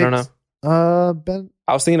 actually, I don't know. Benedict, Ben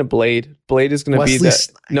I was thinking of Blade. Blade is going to be Wesley the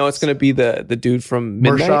Snipes. no. It's going to be the dude from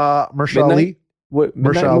Midnight. Mahershala Midnight? Ali. What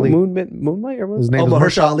Midnight? Mahershala Ali. Moonlight or what? His name Oh, is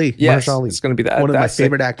Mahershala Ali. Yes, Mahershala Ali. it's going to be that. One of my that's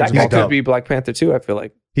favorite actors That guy of all could time. be Black Panther too. I feel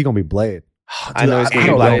like. He gonna be Blade. I know he's I gonna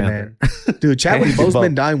don't be know, Blade. man. Dude, Chadwick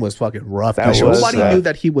Boseman dying was fucking rough. That man. was, Nobody uh, knew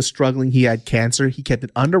that he was struggling. He had cancer. He kept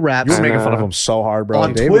it under wraps. You were I making know. fun of him so hard, bro.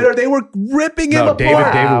 On David- Twitter, they were ripping him No,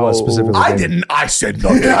 apart. David was specifically. I David. didn't. I said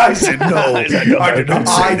nothing. I said no. I did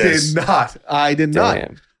not. I did not.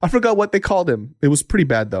 Damn. I forgot what they called him. It was pretty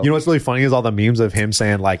bad though. You know what's really funny is all the memes of him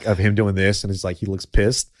saying like of him doing this, and it's like he looks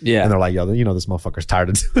pissed. Yeah. and they're like, "Yo, you know this motherfucker's tired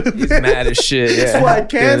of doing He's this." mad as shit. This Yeah. fool had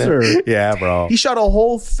cancer. Yeah, bro. He shot a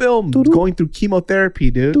whole film going through chemotherapy,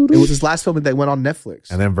 dude. It was his last film that went on Netflix.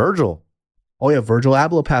 And then Virgil, Oh yeah, Virgil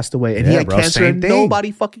Abloh passed away, and he Yeah, had bro, cancer, same and thing. nobody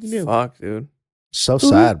fucking knew. Fuck, dude. so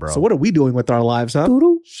sad, bro. So what are we doing with our lives, huh?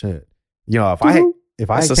 Shit. You know, if I had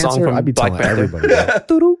That's the song cancer, from I'd be Black telling Panther. everybody. bro.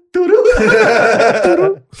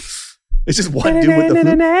 It's just one dude with the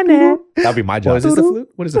flute. That'd be my What job. is this? The flute?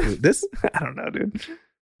 What is the flute? This? I don't know, dude.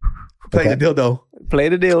 Playing Okay. the dildo. Play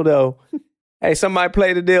the dildo. Hey, somebody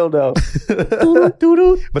play the dildo.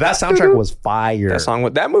 But that soundtrack was fire.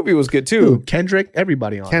 That movie was good too. Dude, Kendrick,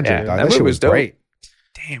 everybody on. it. Kendrick, Yeah, dog. that That shit movie was was dope. great.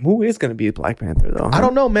 Damn, who is going to be Black Panther though? I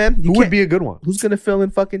don't know, man. You Who would can't- be a good one? Who's gonna fill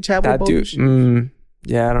in fucking Chadwick that dude. Boseman?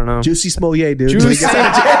 Yeah, I don't know. Juicy Smollett, dude. Juicy Smollett,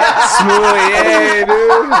 dude.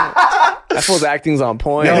 That fool's acting's on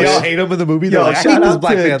point. Yo, dude. y'all hate him in the movie. They're Yo, like, I shout hate this out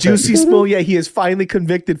Black to Panther. Juicy Smollett. He is finally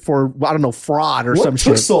convicted for, I don't know, fraud or some What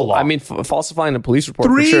took shit. so long? I mean, falsifying a police report.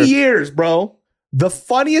 3 for sure. years, bro. The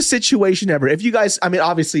funniest situation ever. If you guys, I mean,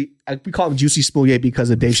 obviously, we call him Juicy Smollett because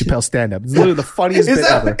of Dave Chappelle's stand-up. It's literally the funniest is bit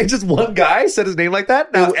that ever. it's just one guy said his name like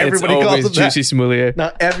that? Now It's everybody calls always him Juicy Smollett.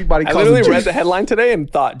 Now everybody I calls literally him read Juicy. the headline today and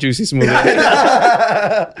thought Juicy Smollett.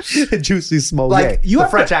 that. Juicy Smollett. Like you the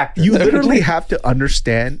have French to, actor. You literally have to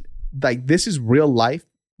understand, like this is real life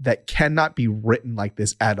that cannot be written like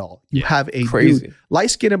this at all. You have a Crazy. dude,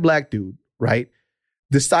 light-skinned black dude, right?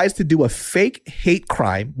 decides to do a fake hate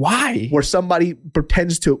crime. Why? Where somebody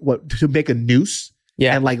pretends to make a noose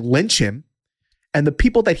and like lynch him. And the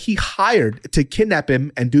people that he hired to kidnap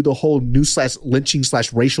him and do the whole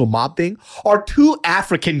noose/lynching/racial mob thing are 2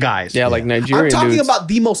 African guys. Yeah, like Nigerian I'm talking dudes. about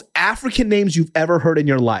the most African names you've ever heard in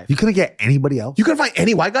your life. You couldn't get anybody else? You couldn't find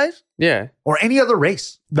any white guys? Yeah. Or any other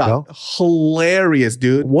race? No. Hilarious,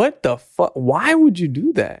 dude. What the fuck? Why would you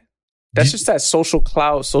do that? That's just that social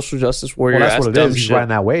clout, social justice warrior. Well, that's what it is. He's riding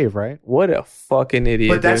that wave, right? What a fucking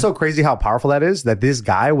idiot. But that's so crazy how powerful that is, that this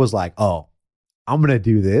guy was like, oh, I'm going to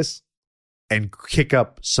do this and kick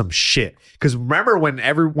up some shit. Because remember when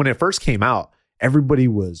it first came out, everybody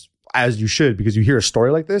was, as you should, because you hear a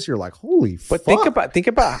story like this, you're like, holy fuck. But think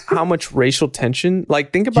about how much racial tension,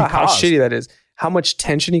 like think about how shitty that is. How much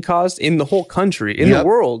tension he caused in the whole country, in the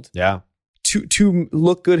world. Yeah. To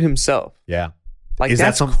look good himself. Yeah. Like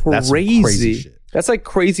that's crazy. Shit. That's like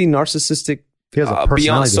crazy narcissistic, he has a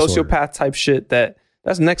beyond disorder. sociopath type shit.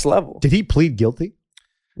 That's next level. Did he plead guilty?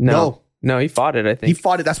 No, he fought it. I think he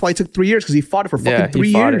fought it. That's why it took 3 years, because he fought it for fucking 3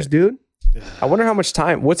 years, dude. I wonder how much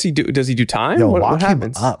time. What's he do? Does he do time? Yo, what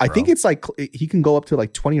happens? Up, I think it's like he can go up to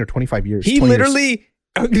like 20 or 25 years. He literally.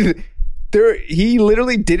 He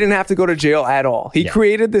literally didn't have to go to jail at all. He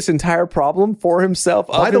created this entire problem for himself.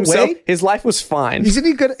 By the way, his life was fine. Isn't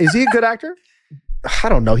he good? Is he a good actor? I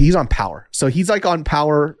don't know. He's on Power. So he's like on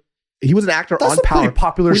Power. He was an actor on a Power. pretty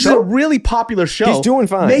popular which show. is a really popular show. He's doing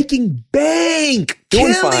fine. Making bank.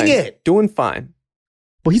 Killing it. Doing fine.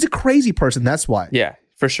 Well, he's a crazy person. That's why. Yeah,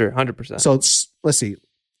 for sure. 100%. So let's see.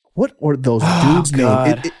 What were those dudes'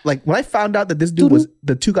 names? Like when I found out that this dude was,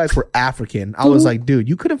 the 2 guys were African, I was like, dude,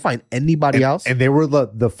 you couldn't find anybody else. And they were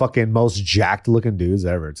the fucking most jacked looking dudes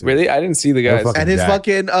ever, too. Really? I didn't see the guys. And his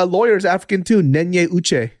fucking lawyer's African too, Nenye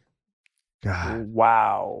Uche. God.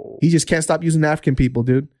 Wow. He just can't stop using African people,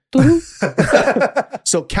 dude.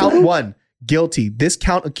 So count 1, guilty. This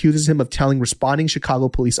count accuses him of telling responding Chicago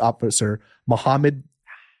police officer Mohammed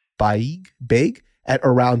Baig at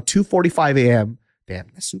around 2:45 a.m. Damn,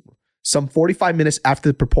 that's super. Some 45 minutes after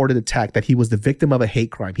the purported attack that he was the victim of a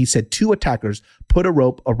hate crime. He said 2 attackers put a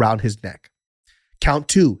rope around his neck. Count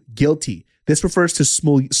 2, guilty. This refers to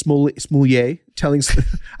Smoulier telling,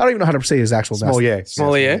 I don't even know how to say his actual name.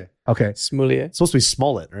 Smoulier. Okay. Smoulier. It's supposed to be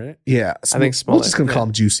Smollett, right? Yeah. I think Smollett. We're just going to call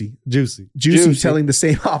him Juicy. Juicy telling the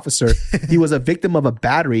same officer he was a victim of a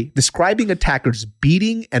battery, describing attackers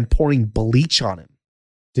beating and pouring bleach on him.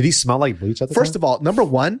 Did he smell like bleach at the time? First of all, number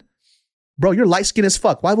 1, bro, you're light skinned as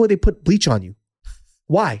fuck. Why would they put bleach on you?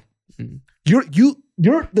 Why? You're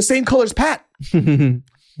the same color as Pat.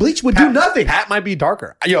 Bleach would do nothing. Pat might be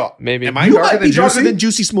darker. Yo, maybe. Am I You darker might than be darker Juicy? than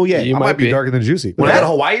Juicy Smoulier. I might be darker than Juicy. When I go to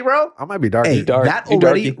Hawaii, bro, I might be darker. Hey, that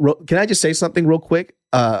already. Can I just say something real quick?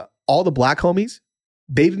 All the black homies,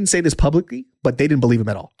 they didn't say this publicly, but they didn't believe him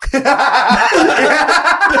at all.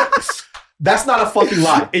 That's not a fucking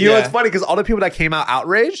lie. You know, it's funny because all the people that came out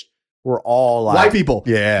outraged were all like, white people.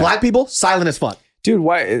 Yeah. Black people, silent as fuck. Dude,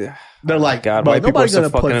 why? They're like, God, bro, white people are nobody's so gonna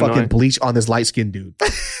put fucking annoying. bleach on this light skinned dude.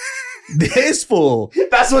 This fool.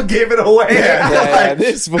 That's what gave it away. Yeah,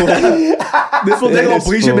 this fool. This fool, they're gonna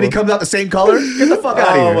bleach him and he comes out the same color. Get the fuck out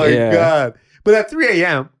of here. Oh my Yeah. God. But at 3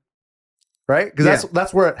 a.m., right? Because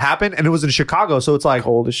that's where it happened. And it was in Chicago. So it's like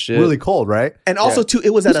Cold as shit. really cold, right? And also, too, it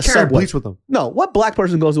was at a Who's carrying Subway. bleach with them? No, what black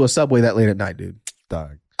person goes to a Subway that late at night, dude?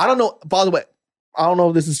 Dog. I don't know. By the way, I don't know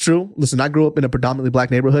if this is true. Listen, I grew up in a predominantly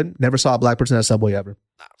black neighborhood. Never saw a black person at a Subway ever.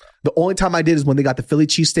 The only time I did is when they got the Philly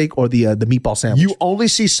cheesesteak or the meatball sandwich. You only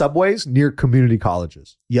see Subways near community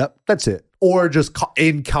colleges. Yep. That's it. Or just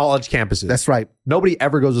in college campuses. That's right. Nobody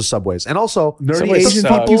ever goes to Subways. And also, Nerdy Subway Asian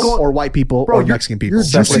sucks. people or white people or you're- Mexican people. You're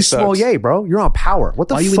Subway Juicy sucks. Smollier, bro. You're on Power. What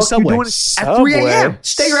the Why are you in fuck you Subway? doing at Subway? 3 a.m.?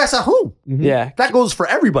 Stay your ass at home. Yeah. That goes for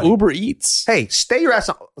everybody. Uber Eats. Hey, stay your ass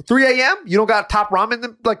at 3 a.m.? You don't got top ramen?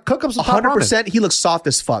 Then, like, cook up some top ramen. 100%. He looks soft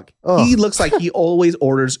as fuck. Ugh. He looks like he always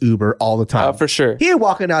orders Uber all the time. For sure. He ain't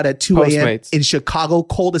walking out at 2 a.m. Postmates. in Chicago,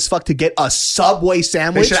 cold as fuck, to get a Subway They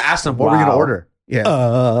sandwich. should have asked him, what were we going to order?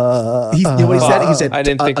 Yeah. You know what he said? He said I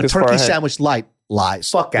didn't think a this far turkey ahead. sandwich light. Lies.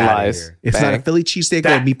 Fuck out of Lies. here. It's not a Philly cheesesteak or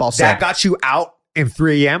a meatball That sandwich. got you out in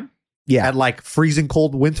 3 a.m. Yeah. at like freezing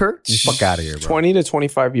cold winter? Fuck out of here, bro. 20 to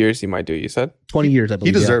 25 years he might do, you said? 20 years, I He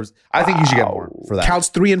believe. deserves. I think you should get more for that. Counts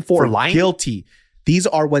 3 and 4. For lying? Guilty. These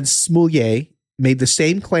are when Smoulier made the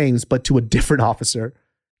same claims, but to a different officer,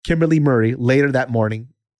 Kimberly Murray, later that morning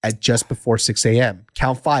at just before 6 a.m.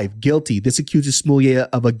 Count 5. Guilty. This accuses Smoulier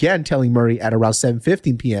of again telling Murray at around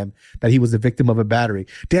 7:15 p.m. that he was the victim of a battery.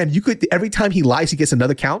 Damn, you could, every time he lies, he gets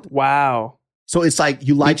another count. Wow. So it's like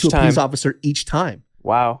you lied Each to a police time. officer each time.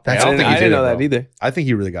 Wow. That's- I didn't know that bro. either. I think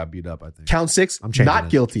he really got beat up. I think. Count 6, I'm changing not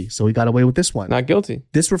this. guilty. So he got away with this one. Not guilty.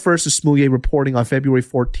 This refers to Smoulier reporting on February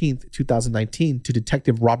 14th, 2019 to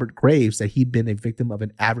Detective Robert Graves that he'd been a victim of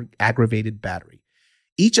an aggravated battery.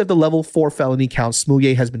 Each of the level 4 felony counts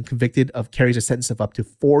Smoulier has been convicted of carries a sentence of up to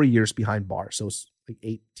 4 years behind bars. So it's like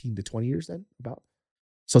 18 to 20 years then, about.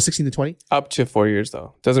 So 16 to 20? Up to 4 years,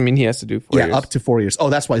 though. Doesn't mean he has to do 4 years. Yeah, up to 4 years. Oh,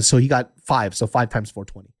 that's why. So he got 5. So 5 times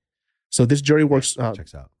 420. So this jury works.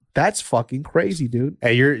 Checks out. That's fucking crazy, dude.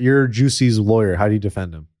 Hey, you're Juicy's lawyer. How do you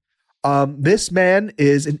defend him? This man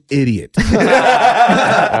is an idiot. All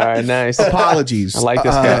right, nice. Apologies. I like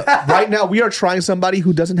this guy. Right now, we are trying somebody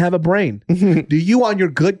who doesn't have a brain. Do you, on your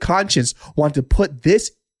good conscience, want to put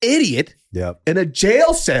this idiot Yep. in a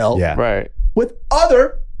jail cell Yeah. Right. with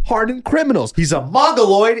other hardened criminals? He's a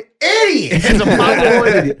mongoloid idiot. He's a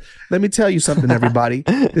mongoloid idiot. Let me tell you something, everybody.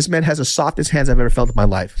 This man has the softest hands I've ever felt in my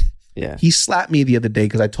life. Yeah. He slapped me the other day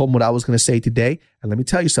because I told him what I was going to say today. And let me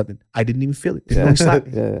tell you something. I didn't even feel it. Didn't really slap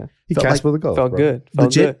me. Yeah. He Felt cast like- for the goal. Felt good. Felt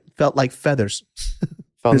Legit good. felt like feathers.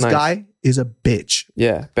 Felt This nice. guy is a bitch.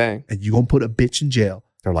 Yeah. Bang. And you going to put a bitch in jail.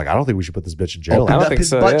 They're like, I don't think we should put this bitch in jail. Opened don't up think his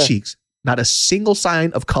so, butt yeah. cheeks. Not a single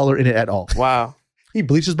sign of color in it at all. Wow. He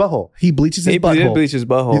bleached his butthole. He bleaches his He did butthole. bleach his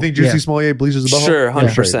butthole. You think Juicy Yeah. Smoulier bleaches his butthole? Sure, I'm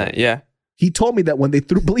 100%. Yeah. He told me that when they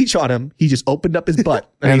threw bleach on him, he just opened up his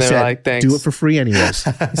butt and, And he they were said, like, "Thanks." do it for free anyways.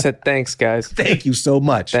 He said, thanks, guys. Thank you so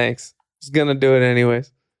much. Thanks. He's going to do it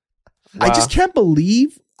anyways. I Wow. just can't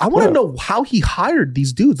believe. I want to What? know how he hired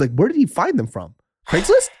these dudes. Like, where did he find them from?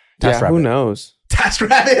 Craigslist? Yeah, TaskRabbit. who knows?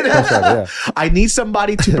 TaskRabbit. TaskRabbit, I need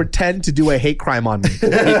somebody to pretend to do a hate crime on me.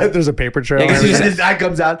 There's a paper trail. Yeah, 'cause and you And everything. this guy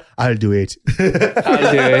comes out, I'll do it. I do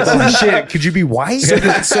it. Oh, shit. Could you be white? So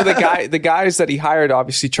the guys that he hired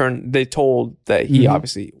obviously they told that he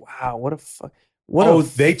obviously, wow, what a fuck. What Oh, a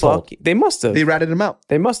they told. They must have. They ratted him out.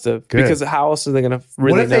 They must have. Good. Because how else are they going to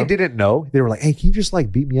really What if know? they didn't know? They were like, "Hey, can you just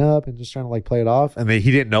like beat me up?" and just trying to like play it off. And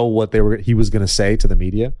he didn't know what he was going to say to the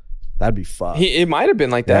media. That'd be fucked. It might have been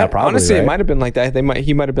like Yeah, that. probably, Honestly, right? it might have been like that.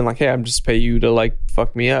 He might have been like, "Hey, I'm just pay you to like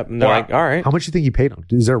fuck me up," and they're Wow. like, "All right." How much do you think he paid him?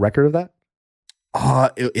 Is there a record of that?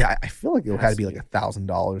 Yeah, I feel like it had to be like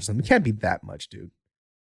 $1,000. I mean, it can't be that much, dude.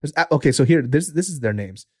 Okay, so here, this is their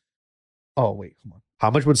names. Oh, wait, come on. How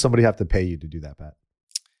much would somebody have to pay you to do that, Pat?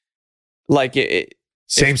 Like it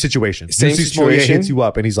Same situation. Same Juicy Smoulier situation. hits you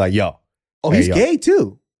up and he's like, "Yo, Oh, Hey, he's yo. gay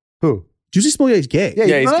too. who? Juicy Smoulier is gay. Yeah,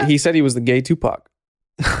 you know that? he said he was the gay Tupac.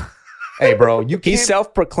 Hey, bro, you He can't."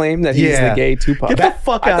 self-proclaimed that he's Yeah. the gay Tupac. Get the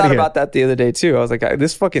fuck I out thought of here. about that the other day too. I was like,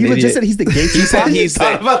 this fucking He legit idiot. said he's the gay He said Tupac? he's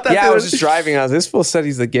Thought the, about that yeah. I the was other just driving. This fool said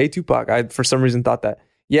he's the gay Tupac. I for some reason thought that.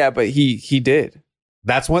 Yeah, but he did.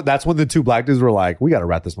 That's when the two black dudes were like, "We got to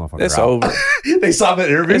rat this motherfucker It's out." over. They saw the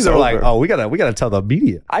interviews. It's They were like, over. "Oh, we gotta tell the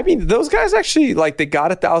media." I mean, those guys actually like they got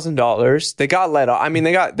 $1,000. They got let off. I mean,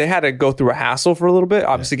 they had to go through a hassle for a little bit,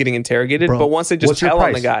 obviously getting interrogated. Bro, but once they just what's your tell on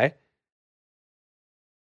the price? guy,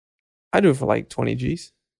 I do it for like 20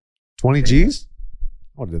 G's. 20 G's.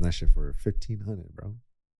 I would have done that shit for 1,500, bro.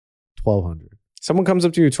 1,200. Someone comes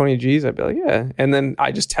up to you with 20 G's, I'd be like, yeah. And then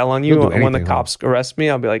I just tell on you You'll do when the anything, huh? cops arrest me,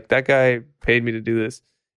 I'll be like, that guy paid me to do this.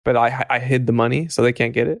 But I hid the money so they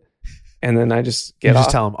can't get it. And then I just You get just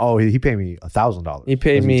off. tell him, "Oh, he paid me $1,000." He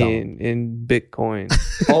paid That's what you me tell him. in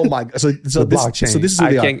Bitcoin. Oh my god. So The this blockchain. so this is who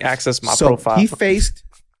I they are. can't access my So profile. he faced.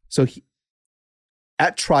 So he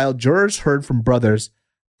at trial, jurors heard from brothers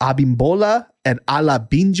Abimbola and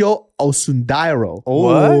Alabinjo Osundairo,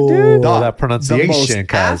 What, dude? Oh, that the most pronunciation,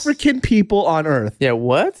 cuz. African people on earth, Yeah,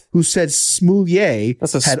 what? who said Smoulier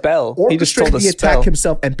That's a had spell. He just told orchestrated a the attack spell.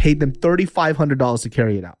 himself and paid them $3,500 to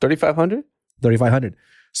carry it out. 3,500? $3,500.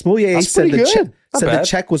 Smoulier That's said pretty the good. check Not said the bad.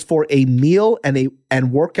 check was for a meal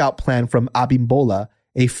and workout plan from Abimbola,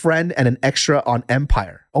 a friend and an extra on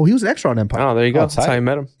Empire. Oh, he was an extra on Empire. Oh, there you go. Oh, That's how tight. you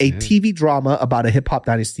met him. A TV drama about a hip hop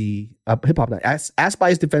dynasty. Asked by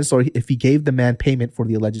his defense lawyer if he gave the man payment for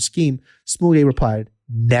the alleged scheme, Smoulier replied,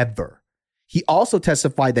 "Never." He also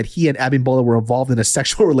testified that he and Abimbola were involved in a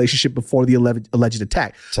sexual relationship before the alleged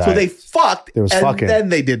attack. So Tight. they fucked They was and fucking. then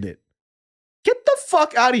they did it. Get the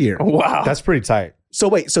fuck out of here. Wow. That's pretty tight. So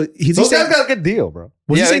wait, so he's Those saying, guys got a good deal, bro.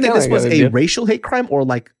 was Yeah, he saying they that this kinda was got a a deal. racial hate crime or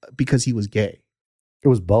like because he was gay? It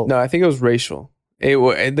was both. No, I think it was racial.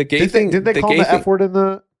 The gay Did thing. they the call gay him the thing, F word in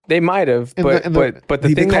the? They might have, in but the- in the- but the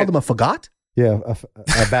They thing called that him a fagot? Yeah, a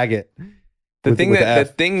baguette. the with- thing with that the the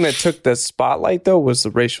F. thing that took the spotlight though was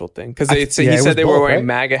the racial thing because Yeah, he it said was they were both, wearing right?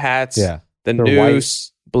 MAGA hats. Yeah, the they're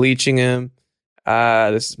noose, bleaching him.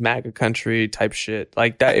 This is MAGA country type shit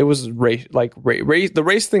like that. It was race, race. The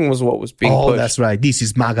race thing was what was being Oh, pushed. that's right. This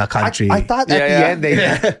is MAGA country. I thought at Yeah, the yeah.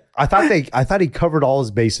 end they. I thought he covered all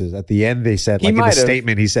his bases. At the end, they said He like in the might have.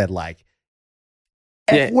 statement, he said like,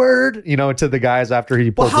 F-word, to the guys after he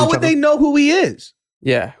Well, how would they know who he is?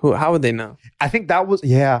 Yeah. How would they know? I think that was,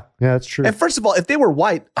 that's true. And first of all, if they were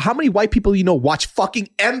white, how many white people watch fucking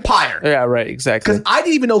Empire? Yeah, right. Exactly. Because I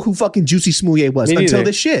didn't even know who fucking Juicy Smouye was until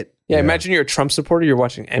this shit. Yeah, imagine you're a Trump supporter. You're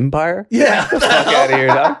watching Empire. Yeah. Fuck out of here,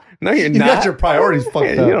 dog. No, you're not. You got your priorities fucked up.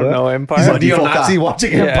 You don't know Empire. He's a neo-Nazi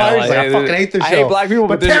watching Empire. He's like, I fucking hate this show. I hate black people,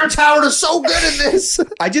 but Terrence Howard is so good in this.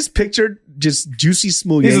 I just pictured just Juicy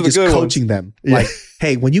Smouye just coaching them. Like,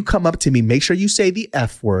 hey, when you come up to me, make sure you say the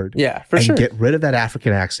F word. Yeah, for and sure. get rid of that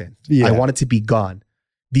African accent. Yeah. I want it to be gone.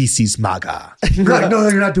 This is MAGA. You're like, no,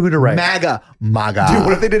 you're not doing it right. MAGA. Dude,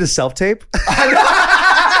 what if they did a self-tape?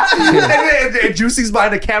 and Juicy's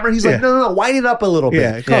behind the camera. He's like, no, wind it up a little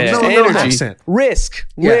bit. No accent. Risk.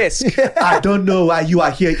 I don't know why you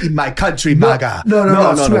are here in my country, MAGA.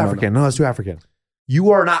 No, it's too African. No, it's too African.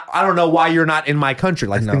 You are not, I don't know why you're not in my country.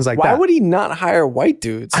 Like things like that. Why would he not hire white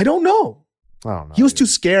dudes? I don't know. He was dude. too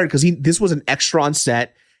scared because this was an extra on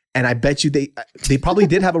set. And I bet you they probably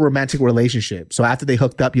did have a romantic relationship. So after they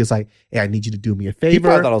hooked up, he was like, hey, I need you to do me a favor. He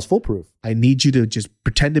probably thought I was foolproof. I need you to just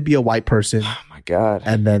pretend to be a white person. Oh my God.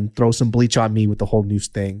 And then throw some bleach on me with the whole news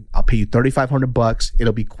thing. I'll pay you $3,500.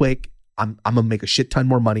 It'll be quick. I'm gonna make a shit ton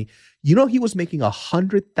more money. He was making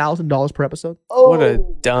 $100,000 per episode. What a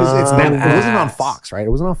dumb It wasn't on Fox, right? It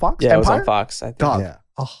wasn't on Fox? Yeah, Empire? it was on Fox, I think. Dog, Yeah.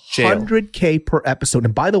 $100K per episode.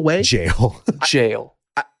 And by the way, Jail.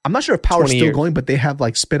 I'm not sure if Power's 20 still years. going, but they have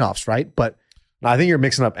like spinoffs, right? But No, I think you're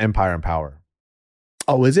mixing up Empire and Power.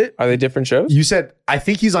 oh, is it? Are they different shows? You said, I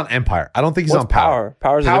think he's on Empire. I don't think he's What's on Power.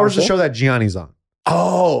 Power's Power's the show that Gianni's on.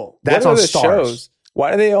 Oh, That's What are on the Stars. shows?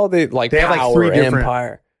 Why are they all They have like Power, three different-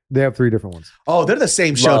 Empire? They have three different ones. oh, they're the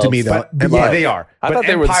same show to Love. me though. But yeah, they are. I But thought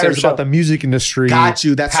they were the same Empire's about show. the music industry. Got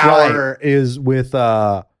you. That's Power is with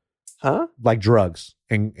Huh? like drugs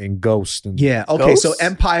and ghosts and Yeah. Okay. Ghosts? So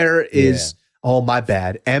Empire is. Oh, my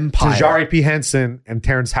bad. Empire. Taraji P. Henson and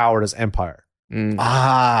Terrence Howard as Empire. Mm.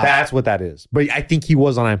 Ah. That's what that is. But I think he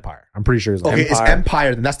was on Empire. I'm pretty sure he's on Okay, Empire. it's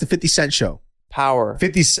Empire. Then that's the 50 Cent show. Power.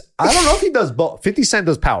 50. I don't know if he does both. 50 Cent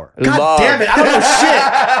does Power. God Love. damn it!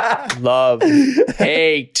 I don't know shit. Love.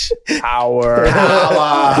 Hate. Power.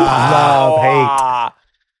 Love, hate.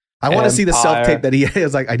 I want to see the Empire. self tape that he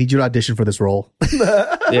is like. I need you to audition for this role.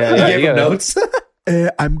 Yeah, He yeah, gave you him gotta- notes.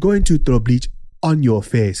 I'm going to throw bleach on your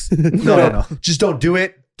face. No. Just don't do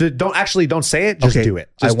it. Don't say it. Just Okay, do it.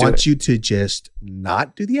 I Just do want it. you to just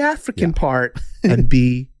not do the African part and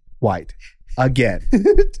be white again.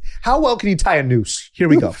 How well can you tie a noose? Here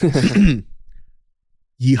we go.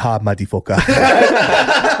 Yeehaw, motherfucker.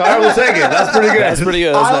 All right, we'll take it. That's pretty good. That's pretty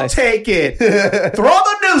good. That's I'll nice. take it. Throw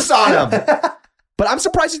the noose on him. But I'm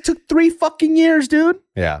surprised it took 3 fucking years, dude.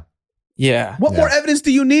 Yeah. Yeah. What more evidence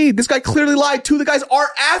do you need? This guy clearly lied. 2 of the guys are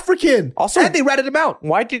African. Also- and they ratted him out.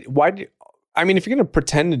 Why I mean, if you're going to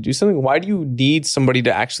pretend to do something, why do you need somebody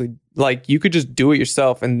to actually, like, you could just do it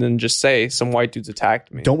yourself and then just say some white dudes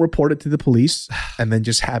attacked me. Don't report it to the police and then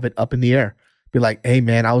just have it up in the air. Be like, hey,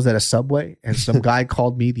 man, I was at a Subway and some guy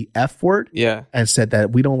called me the F word Yeah. and said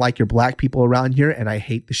that we don't like your black people around here and I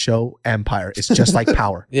hate the show Empire. It's just like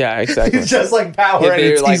Power. Yeah, exactly. It's just like Power, Yeah, and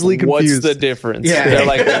they're it's like, easily confused. what's the difference? Yeah. They're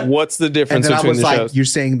like, what's the And difference then I between was the like, shows? you're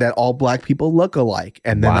saying that all black people look alike.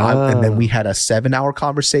 And then and then we had a 7-hour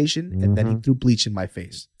conversation and then he threw bleach in my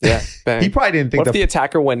face. Yeah. Bang. He probably didn't think What if the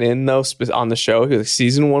attacker went in though on the show? He was like,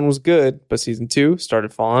 season 1 was good, but season 2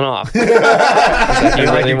 started falling off. You He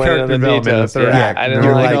like really your went character into the development, details. the third Yeah, act. I didn't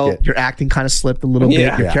You're like like it. it. Your acting kind of slipped a little bit.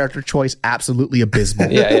 Yeah. Your Yeah. character choice, absolutely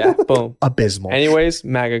abysmal. Yeah. Boom. Abysmal. Anyways,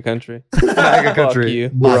 MAGA country. MAGA country. Fuck you.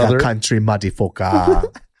 Mother brother. country,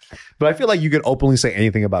 motherfucker. But I feel like you could openly say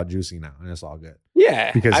anything about Juicy now, and it's all good.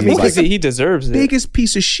 Yeah. Because I he's mean, like- he deserves it. Biggest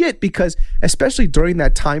piece of shit because especially during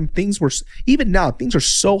that time, things were even now things are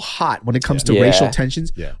so hot when it comes to Yeah. racial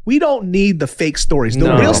tensions. Yeah. We don't need the fake stories. The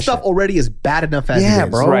No. real stuff already is bad enough as Yeah, it is.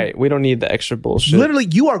 bro. Right. We don't need the extra bullshit. Literally,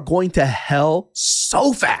 you are going to hell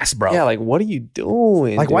so fast, bro. Yeah, like what are you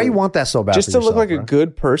doing? Like, why dude? you want that so bad? just for to look yourself, like bro? a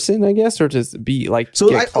good person, I guess, or just be like So,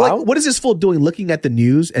 get clout? what is this fool doing? Looking at the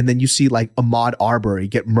news, and then you see like Ahmaud Arbery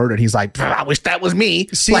get murdered. He's like, I wish that was me.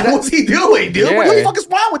 See, like, that- what's he doing, dude? What Yeah. the fuck is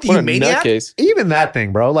wrong with you, What you a maniac? nutcase. Even that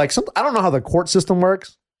thing, bro. Like, I don't know how the court system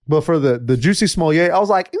works, but for the Juicy Smouye, I was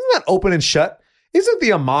like, isn't that open and shut? Isn't the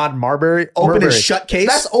Ahmaud Marbury Open and shut case?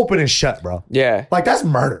 That's open and shut, bro. Yeah. Like, that's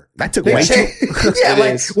murder. That took They way too. changed- yeah, It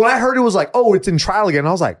like is. when I heard it was like, oh, it's in trial again,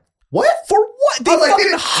 I was like, what? For what? They I was like,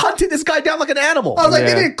 fucking they- hunted this guy down like an animal. I was like,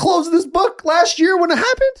 Yeah. they didn't close this book last year when it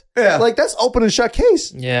happened. Yeah. Like, that's open and shut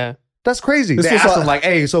case. Yeah. That's crazy. This They was asked a- him like,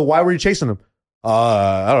 hey, so why were you chasing him?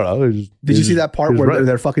 I don't know. Did you see that part where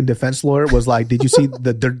their fucking defense lawyer was like, "Did you see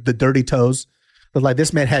the dirty toes?" But like,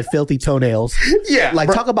 this man had filthy toenails. Yeah.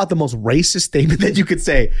 Like, talk about the most racist statement that you could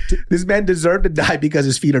say. This man deserved to die because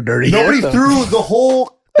his feet are dirty. Nobody threw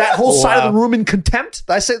that whole side of the room in contempt.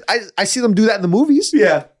 I see them do that in the movies.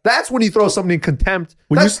 Yeah. That's when you throw somebody in contempt.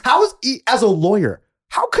 As a lawyer,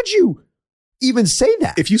 how could you even say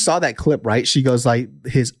that? If you saw that clip, right? She goes like,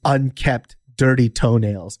 his unkept, dirty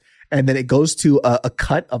toenails. And then it goes to a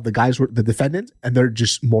cut of the guys, the defendants, and they're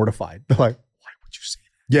just mortified. They're like, why would you say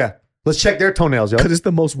that? Yeah. Let's check their toenails, yo. Because it's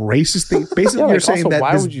the most racist thing. Basically, you're saying also,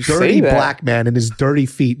 that this dirty black man and his dirty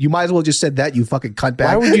feet, you might as well just said that, you fucking cunt bag.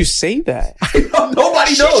 Why would you say that?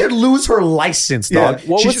 Nobody knows. She should lose her license, dog.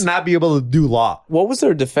 Yeah. She should not be able to do law. What was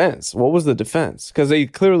their defense? What was the defense? Because they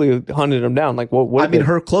clearly hunted him down. Like, what? I mean,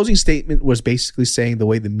 her closing statement was basically saying the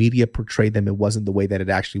way the media portrayed them, it wasn't the way that it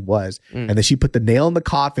actually was. And then she put the nail in the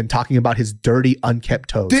coffin talking about his dirty, unkept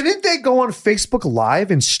toes. Didn't they go on Facebook Live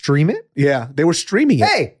and stream it? Yeah, they were streaming it.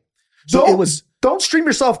 Hey, so it was... Don't stream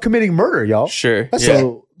yourself committing murder, y'all. Sure.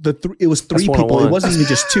 So it was three people. 101. It wasn't even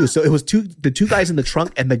just two. So it was the two guys in the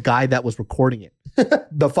trunk and the guy that was recording it.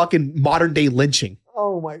 The fucking modern day lynching.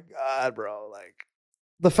 Oh my God, bro. Like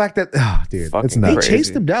the fact that, dude, Fucking it's nuts. They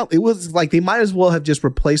chased him down. It was like they might as well have just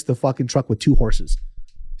replaced the fucking truck with 2 horses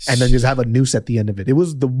and then just have a noose at the end of it. It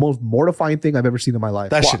was the most mortifying thing I've ever seen in my life.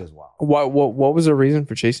 That shit is wild. What was the reason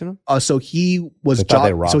for chasing him? So he was They thought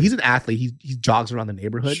they robbed so him. he's an athlete. He jogs around the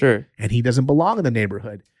neighborhood. Sure. And he doesn't belong in the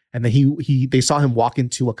neighborhood. And then they saw him walk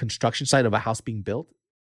into a construction site of a house being built,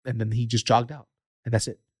 and then he just jogged out, and that's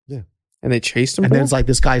it. And they chased him. And then it's like,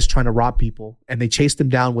 this guy's trying to rob people, and they chased him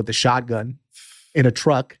down with a shotgun in a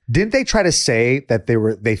truck. Didn't they try to say that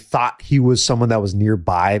they thought he was someone that was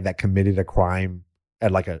nearby that committed a crime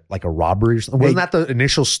at like a robbery or something? Wasn't that the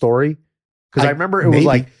initial story? Because I remember it was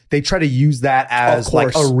like they try to use that as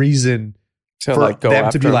like a reason to for like go them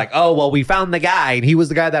after to be him. like, oh, well, we found the guy and he was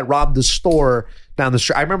the guy that robbed the store down the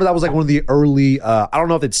street. I remember that was like one of the early, I don't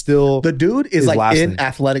know if it's still. The dude is his like last in name.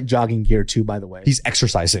 athletic jogging gear too, by the way. He's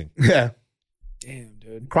exercising. Yeah. Damn,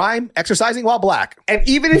 dude. Crime, exercising while black. And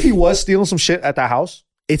even if he was stealing some shit at that house,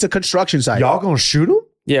 It's a construction site. y'all gonna shoot him?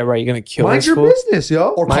 Yeah, right. You're gonna kill Mind this your fool? business, yo.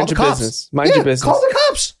 Or Mind call the your cops. business. Mind your business. Call the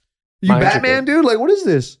cops. You Mind your Batman, dude? Like, what is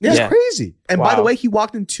this? It's Yeah. crazy. And by Wow. the way, he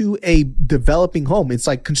walked into a developing home. It's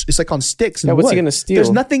like on sticks. And Yeah, what's he wood. gonna steal? There's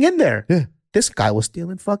nothing in there. Yeah. This guy was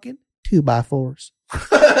stealing fucking 2x4s.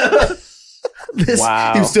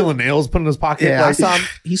 Wow. He was stealing nails, putting in his pocket. Yeah, I like, saw him.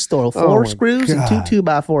 He stole Oh 4 my screws and God.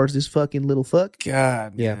 2x4s. This fucking little fuck.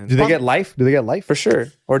 God. Yeah. man. Do they get life? Do they get life? For sure.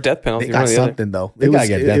 Or death penalty. They one got or the other. something though. They It gotta was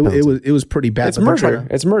get death it penalty. was pretty bad. It's but they're murder. trying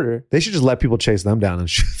It's murder. They should just let people chase them down and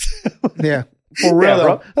shit. Yeah, For real, Yeah,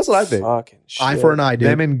 bro. That's what I think. Fucking shit. eye for an eye, dude.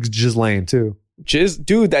 Them and Ghislaine, too.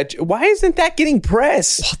 Dude, why isn't that getting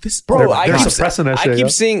press? Bro, They're suppressing that shit,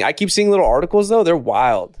 yo. I keep seeing little articles though. They're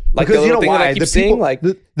wild. Like Because the you know little thing that why? I keep The seeing, people, like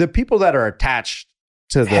the people that are attached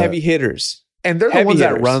to the heavy hitters. and they're the heavy ones that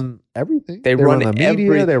hitters. run everything. They run the media.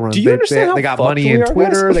 every- They run. Do you understand how they got fucked money we in are, guys?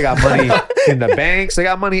 Twitter. They got money in the banks. They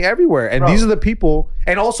got money everywhere. And these are the people.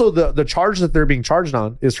 And also the charge that they're being charged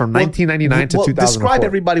on is from 1999 to 2004. Describe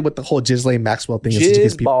everybody what the whole Ghislaine Maxwell thing is. to Jizz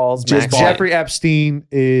give people- balls, Jizz Maxwell. balls. Jeffrey Epstein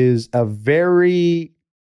is a very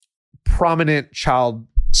prominent child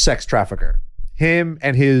sex trafficker. Him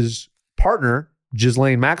and his partner,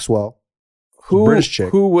 Ghislaine Maxwell, British chick.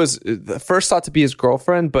 who was the first thought to be his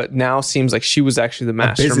girlfriend, but now seems like she was actually the a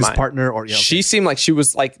mastermind. business partner, or yeah, okay. She seemed like she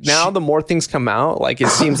was like, now the more things come out, like it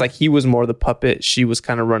seems like he was more the puppet. She was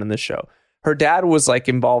kind of running the show. Her dad was like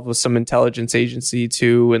involved with some intelligence agency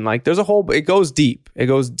too. And like, there's a whole, it goes deep. It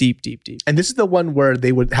goes deep, deep, deep. And this is the one where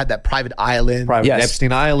they would had that private island. private Yes.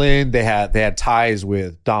 Epstein Island. They had ties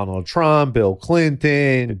with Donald Trump, Bill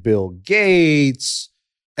Clinton, Bill Gates.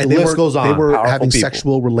 And the they list were, goes on. They were Powerful having people.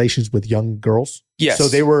 sexual relations with young girls. Yes. So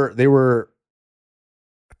they were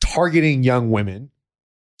targeting young women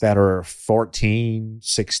that are 14,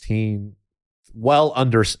 16, well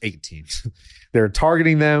under 18. They're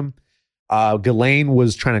targeting them. Ghislaine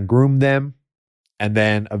was trying to groom them. And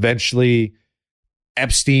then eventually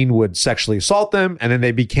Epstein would sexually assault them. And then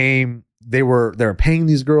they were paying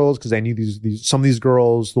these girls because they knew these some of these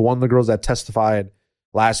girls. One of the girls that testified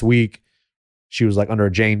last week, she was like under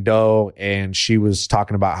a Jane Doe, and she was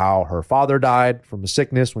talking about how her father died from a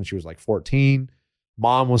sickness when she was like 14.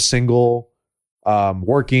 Mom was single,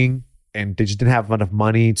 working, and they just didn't have enough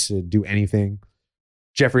money to do anything.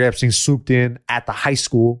 Jeffrey Epstein swooped in at the high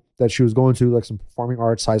school that she was going to, like some performing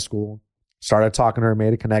arts high school, started talking to her,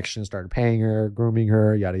 made a connection, started paying her, grooming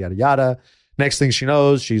her, yada, yada, yada. Next thing she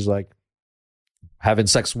knows, she's like having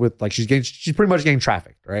sex with, like she's pretty much getting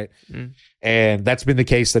trafficked, right? And that's been the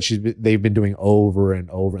case that they've been doing over and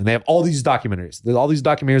over. And they have all these documentaries. All these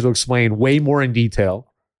documentaries will explain way more in detail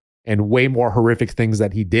and way more horrific things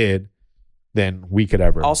that he did than we could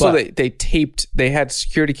ever. Also, they had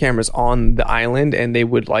security cameras on the island, and they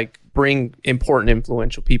would like bring important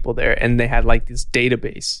influential people there, and they had like this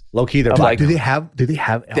database. Low key, they're like, do they have?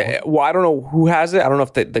 Well, I don't know who has it. I don't know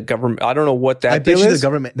if the government. I don't know what that. I bet you the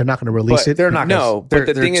government. They're not going to release it. They're not. But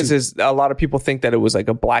the thing is a lot of people think that it was like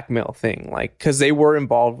a blackmail thing, like because they were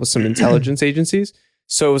involved with some intelligence agencies.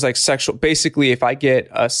 So it was like sexual. Basically, if I get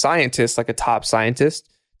a scientist, like a top scientist,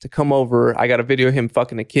 to come over, I got a video of him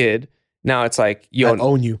fucking a kid. Now it's like, yo, I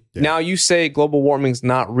own you. Now you say global warming's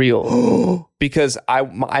not real because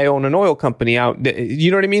I own an oil company out.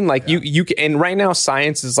 You know what I mean? Like you and right now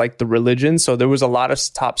science is like the religion. So there was a lot of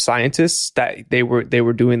top scientists that they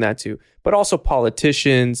were doing that too, but also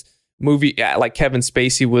politicians, like Kevin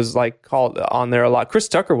Spacey was like called on there a lot. Chris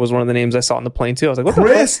Tucker was one of the names I saw on the plane too. I was like, what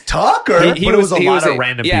Chris Tucker? But it was a lot of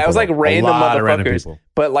random people. Yeah, it was like random motherfuckers.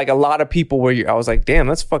 But like a lot of people where I was like, damn,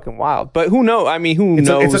 that's fucking wild. But who knows? I mean, who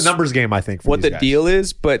knows? It's a numbers game, I think, for what the deal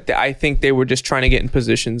is. But I think they were just trying to get in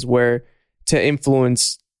positions where to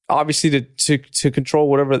influence, obviously to control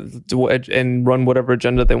whatever and run whatever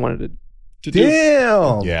agenda they wanted to do.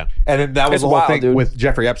 Damn. Yeah. And then that was the whole thing with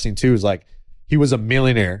Jeffrey Epstein too, is like he was a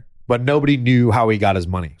millionaire, but nobody knew how he got his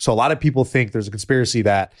money. So a lot of people think there's a conspiracy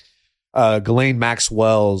that Ghislaine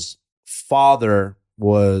Maxwell's father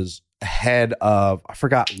was head of, I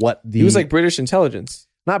forgot what he was like British intelligence.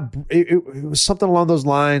 It was something along those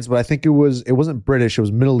lines, but I think it wasn't British. It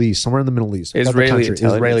was Middle East, somewhere in the Middle East.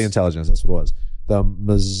 Israeli intelligence. That's what it was. The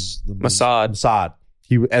Mossad.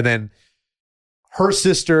 And then her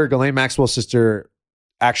sister, Ghislaine Maxwell's sister,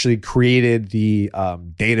 actually created the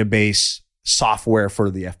database software for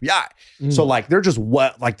the FBI. So like they're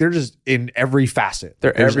just in every facet.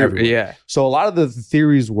 They're everywhere. Yeah. So a lot of the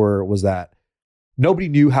theories was that nobody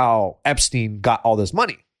knew how Epstein got all this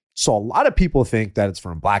money. So a lot of people think that it's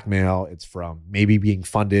from blackmail. It's from maybe being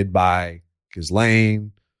funded by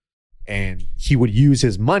Ghislaine, and he would use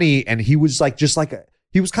his money. And he was like,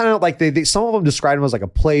 he was kind of like some of them described him as like a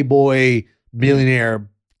playboy millionaire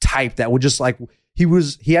type that would just like,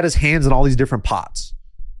 he had his hands in all these different pots.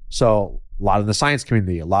 So a lot in the science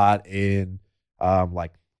community, a lot in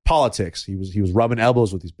like politics. He was rubbing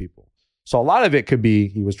elbows with these people. So a lot of it could be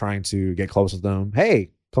he was trying to get close with them.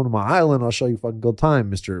 Hey, come to my island. I'll show you a fucking good time,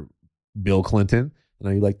 Mr. Bill Clinton. I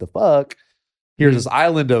know you like the fuck. Here's this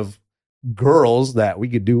island of girls that we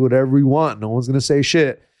could do whatever we want. No one's going to say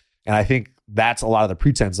shit. And I think that's a lot of the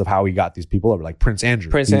pretense of how he got these people over, like Prince Andrew.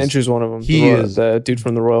 Prince Andrew's one of them. He is the dude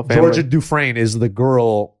from the royal family. Georgia Dufresne is the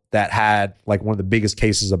girl that had like one of the biggest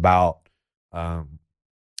cases about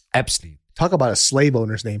Epstein. Talk about a slave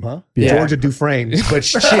owner's name, huh? Yeah. Georgia Dufresne. But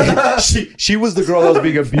she was the girl that was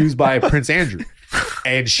being abused by Prince Andrew.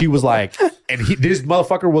 And she was like, this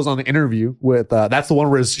motherfucker was on the interview with, that's the one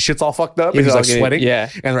where his shit's all fucked up and he's like sweating. Yeah.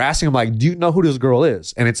 And they're asking him like, do you know who this girl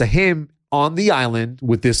is? And it's him on the island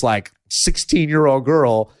with this like 16-year-old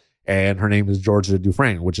girl. And her name is Georgia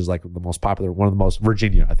Dufresne, which is like the most popular, one of the most,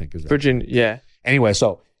 Virginia, I think is Virginia. Yeah. Anyway,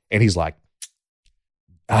 and he's like,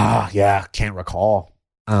 yeah, can't recall.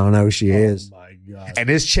 I don't know who she is. Oh my God. And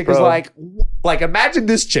this chick is like imagine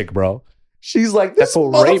this chick, bro. She's like, this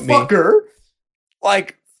motherfucker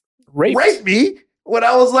raped me when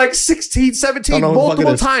I was like 16, 17,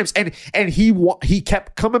 multiple times. And he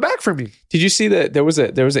kept coming back for me. Did you see that there was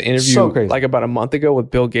an interview like about a month ago with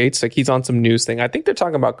Bill Gates? Like he's on some news thing. I think they're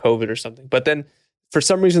talking about COVID or something. But then for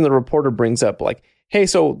some reason the reporter brings up like, hey,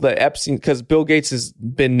 so the Epstein, because Bill Gates has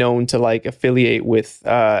been known to like affiliate with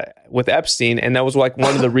Epstein, and that was like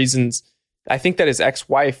one of the reasons I think that his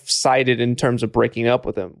ex-wife cited in terms of breaking up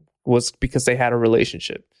with him was because they had a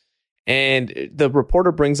relationship. And the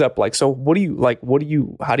reporter brings up like, so how do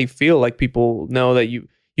you feel like people know that you've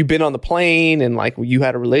been on the plane and like you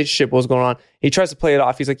had a relationship? What was going on? He tries to play it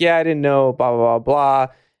off. He's like, yeah, I didn't know, blah, blah, blah,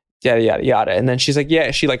 blah. Yada, yada, yada. And then she's like,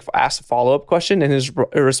 yeah, she like asked a follow-up question. And his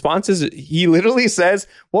response is, he literally says,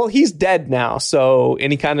 well, he's dead now. So,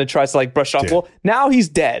 and he kind of tries to like brush off, well, now he's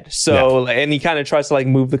dead. So, and he kind of tries to like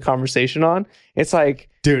move the conversation on. It's like,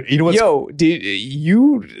 dude, you know what? Dude,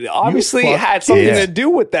 you obviously had something to do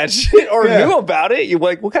with that shit or knew about it. You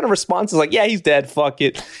like, what kind of response is like, yeah, he's dead. Fuck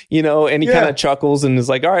it. You know, and he kind of chuckles and is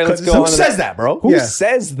like, all right, let's go on. Who says that, bro? Who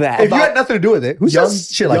says that? If you had nothing to do with it, who says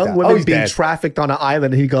shit like that? Young women being trafficked on an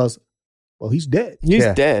island, and he goes, well, he's dead. He's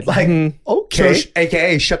dead. Like, okay. So,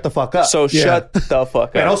 AKA, shut the fuck up. So shut the fuck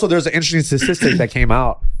up. And also, there's an interesting statistic that came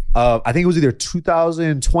out. I think it was either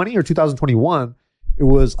 2020 or 2021. it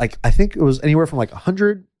was like, I think it was anywhere from like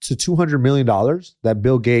 $100 to $200 million that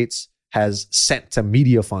Bill Gates has sent to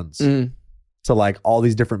media funds to like all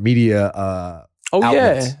these different media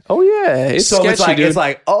outlets. It's so sketchy, it's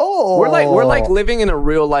like we're like living in a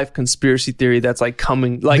real life conspiracy theory that's like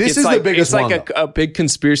coming like this it's is like the biggest it's like a big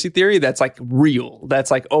conspiracy theory that's like real,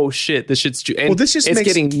 that's like, oh shit, this shit's true. And this just it's makes,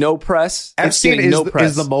 getting no press. Epstein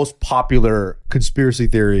is the most popular conspiracy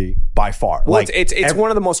theory by far. Well, like it's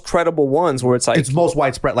one of the most credible ones where it's like it's most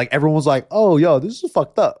widespread. Like everyone's like, oh yo, this is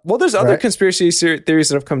fucked up. Well, there's other conspiracy theories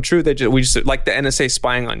that have come true that we just like the NSA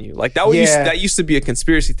spying on you. Like that used to be a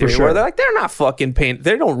conspiracy theory where they're like, they're not fucking paying,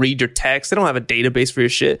 they don't read your text, they don't have a database for your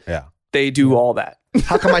shit. Yeah. They do all that.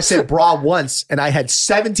 How come I said bra once and I had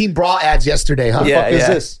 17 bra ads yesterday, huh? Yeah, Is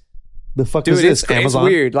this? The fuck Dude, is this? it's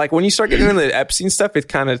weird. Like when you start getting into the Epstein stuff, it's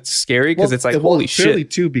kind of scary because it's like, holy clearly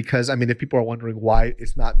shit. too, because I mean, if people are wondering why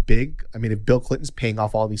it's not big, I mean, if Bill Clinton's paying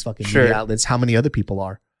off all these fucking media outlets, how many other people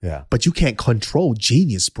are? Yeah. But you can't control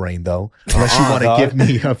Genius Brain though, unless you want to give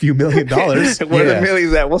me a few $1 million. Where the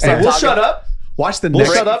millions at? We'll shut up. Watch the We'll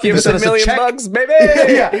next. shut up. Give us $1 million bucks, baby.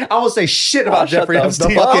 Yeah. I won't say shit about Jeffrey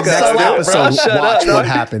Epstein. fucking next Sell out, bro. episode. Shut Watch up. what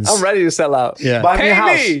happens. I'm ready to sell out. Yeah. Buy me a Pay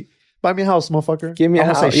house. me. Buy me a house, motherfucker. Give me a I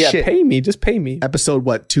won't house. say Yeah, shit. pay me. Just pay me. Episode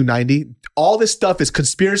 290. All this stuff is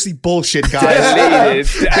conspiracy bullshit, guys.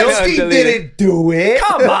 Deleted. Epstein didn't do it.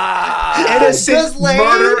 Come on. Innocent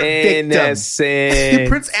murder victim. Innocent.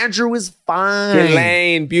 Prince Andrew is fine.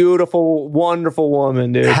 Elaine, beautiful, wonderful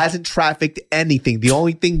woman, dude. Hasn't trafficked anything. The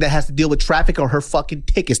only thing that has to deal with traffic are her fucking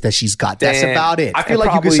tickets that she's got. That's Damn. about it. I feel And like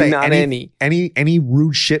you could probably say not any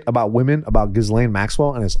rude shit about women, about Ghislaine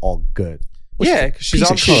Maxwell, and it's all good. Yeah, because she's Piece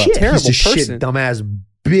of also a shit. terrible Piece of person. shit, dumbass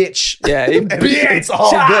bitch. Yeah, It's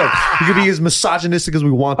all good. You could be as misogynistic as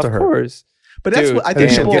we want to Of her. course. But that's Dude, what I think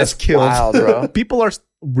damn, people, gets killed. Wild, bro. people are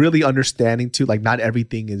really understanding too. Like not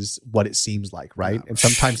everything is what it seems like, right? And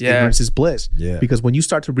sometimes ignorance is bliss. Yeah. Because when you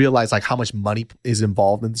start to realize like how much money is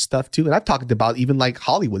involved in this stuff too, and I've talked about even like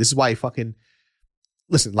Hollywood. This is why I fucking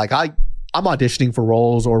listen. Like I'm auditioning for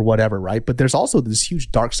roles or whatever, right? But there's also this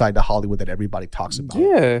huge dark side to Hollywood that everybody talks about.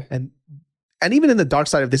 Yeah. And even in the dark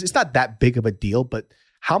side of this, it's not that big of a deal, but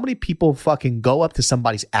how many people fucking go up to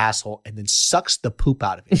somebody's asshole and then sucks the poop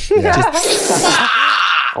out of it?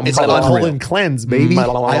 It's Pull and cleanse, baby.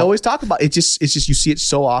 I always talk about it. It's just you see it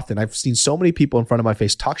so often. I've seen so many people in front of my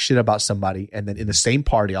face talk shit about somebody, and then in the same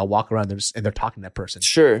party, I'll walk around and they're talking to that person,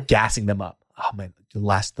 Sure. gassing them up. Oh man, the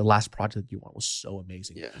last project you want was so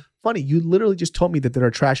amazing. Yeah. Funny, you literally just told me that they're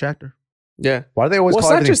a trash actor. Yeah. Why do they always Well,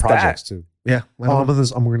 call it's not everything just projects too? Yeah, I'm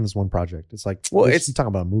working on this one project. It's like, Well, it's talking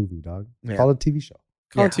about a movie, dog. Yeah. Call it a TV show.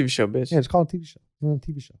 Call it a TV show, bitch. Yeah, it's called a TV show. It's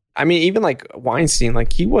a TV show. I mean, even like Weinstein,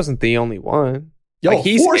 like he wasn't the only one. Yo, like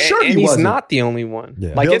he's for sure and he he's wasn't. not the only one.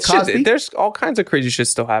 Yeah. Like Bill it's Cosby? shit, there's all kinds of crazy shit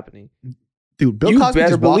still happening. Dude, Bill You Cosby's better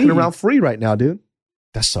just walking believe. around free right now, dude.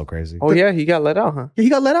 That's so crazy. Oh yeah, he got let out, huh? Yeah, he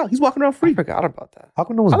got let out. He's walking around I free. forgot about that. How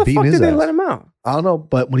come no one's How the beating fuck his did they ass? let him out? I don't know,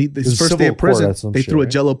 but when was his first day in civil court prison, or some they shit, threw a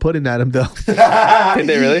right? Jello pudding at him though. Did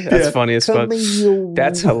they really? That's funny as fuck. Come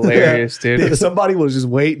That's hilarious, dude. Yeah, somebody was just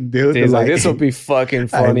waiting, dude. He's They're like, this will be fucking hey,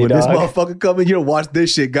 funny, when this dog. motherfucker come in here, watch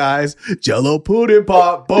this shit, guys. Jello pudding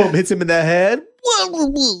pop, boom, hits him in the head.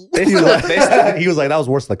 They still, He was like, that was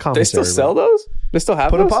worse than the they still commissary. sell those? They still have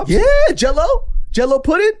Pudding those? pops? Yeah, Jello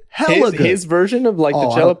pudding, hella good. His version of like Oh,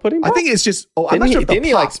 the Jello pudding? I think it's just. Oh, I'm didn't not he, sure if the didn't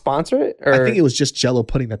he like pop- sponsor it? Or? I think it was just Jello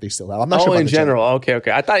pudding that they still have. I'm not sure about in the Jell-O. general.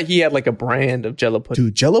 Okay. I thought he had like a brand of Jello pudding.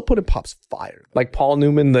 Dude, Jello pudding pops fire. Like Paul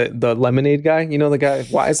Newman, the lemonade guy. You know the guy?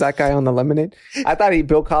 Why is that guy on the lemonade? I thought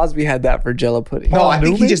Bill Cosby had that for Jello pudding. No, I think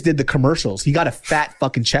he Newman? just did the commercials. He got a fat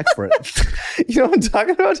fucking check for it. You know what I'm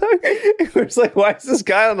talking about? It's like, why is this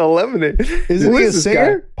guy on the lemonade? Isn't Who he a is this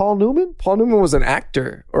singer? guy? Paul Newman? Paul Newman was an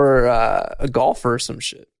actor or a golfer or some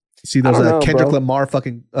shit. See those I don't know, Kendrick bro. Lamar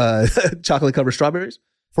fucking chocolate covered strawberries?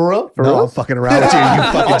 For real? For no, real? I'm fucking around with you, you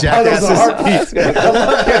fucking That was a jackasses. heartbeat. I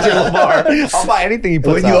love Kendrick Lamar. I'll buy anything he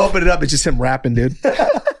puts When you out. open it up, it's just him rapping, dude.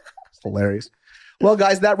 It's hilarious. Well,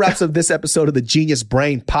 guys, that wraps up this episode of the Genius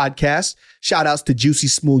Brain podcast. Shout outs to Juicy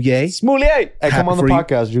Smoulier. Smoulier. Hey, come on the for you.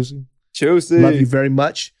 podcast, Juicy. Juicy. Love you very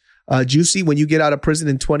much. Juicy, when you get out of prison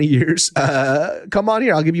in 20 years, come on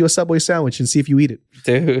here. I'll give you a Subway sandwich and see if you eat it.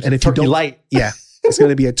 Dude. And if Turkey you don't, light. yeah, it's going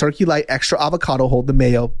to be a turkey light, extra avocado, hold the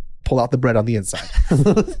mayo, pull out the bread on the inside.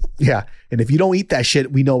 Yeah. And if you don't eat that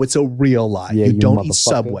shit, we know it's a real lie. Yeah, you you don't eat motherfucker.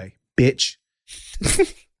 Subway, bitch.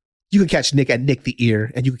 You can catch Nick at Nick the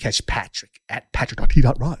Ear, and you can catch Patrick at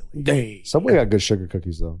Patrick.T.Riley. Subway got good sugar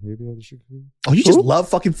cookies, though. You ever had the sugar cookies? Oh, you just love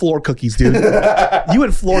fucking floor cookies, dude. You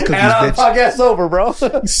and floor cookies, bitch. Podcast over, bro.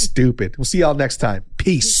 Stupid. We'll see y'all next time.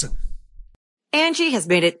 Peace. Angie has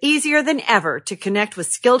made it easier than ever to connect with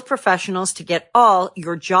skilled professionals to get all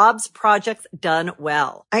your jobs projects done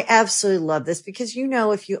well. I absolutely love this because, you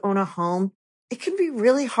know, if you own a home, it can be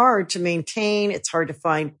really hard to maintain. It's hard to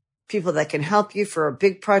find people that can help you for a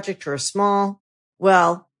big project or a small.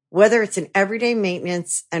 Well, whether it's in everyday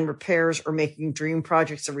maintenance and repairs or making dream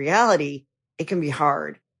projects a reality, it can be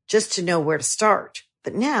hard just to know where to start.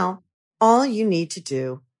 But now all you need to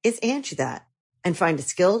do is Angie that and find a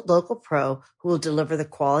skilled local pro who will deliver the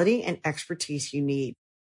quality and expertise you need.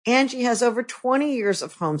 Angie has over 20 years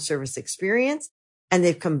of home service experience, and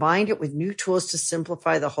they've combined it with new tools to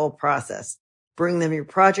simplify the whole process. Bring them your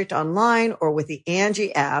project online or with the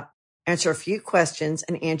Angie app, answer a few questions,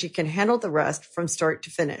 and Angie can handle the rest from start to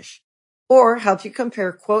finish. Or help you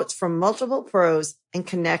compare quotes from multiple pros and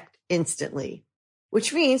connect instantly,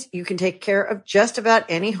 which means you can take care of just about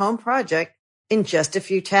any home project in just a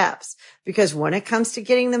few taps. Because when it comes to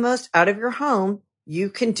getting the most out of your home, you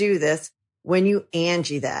can do this when you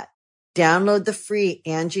Angie that. Download the free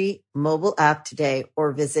Angie mobile app today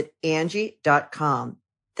or visit Angie.com.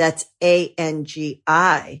 That's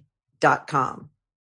ANGI.com.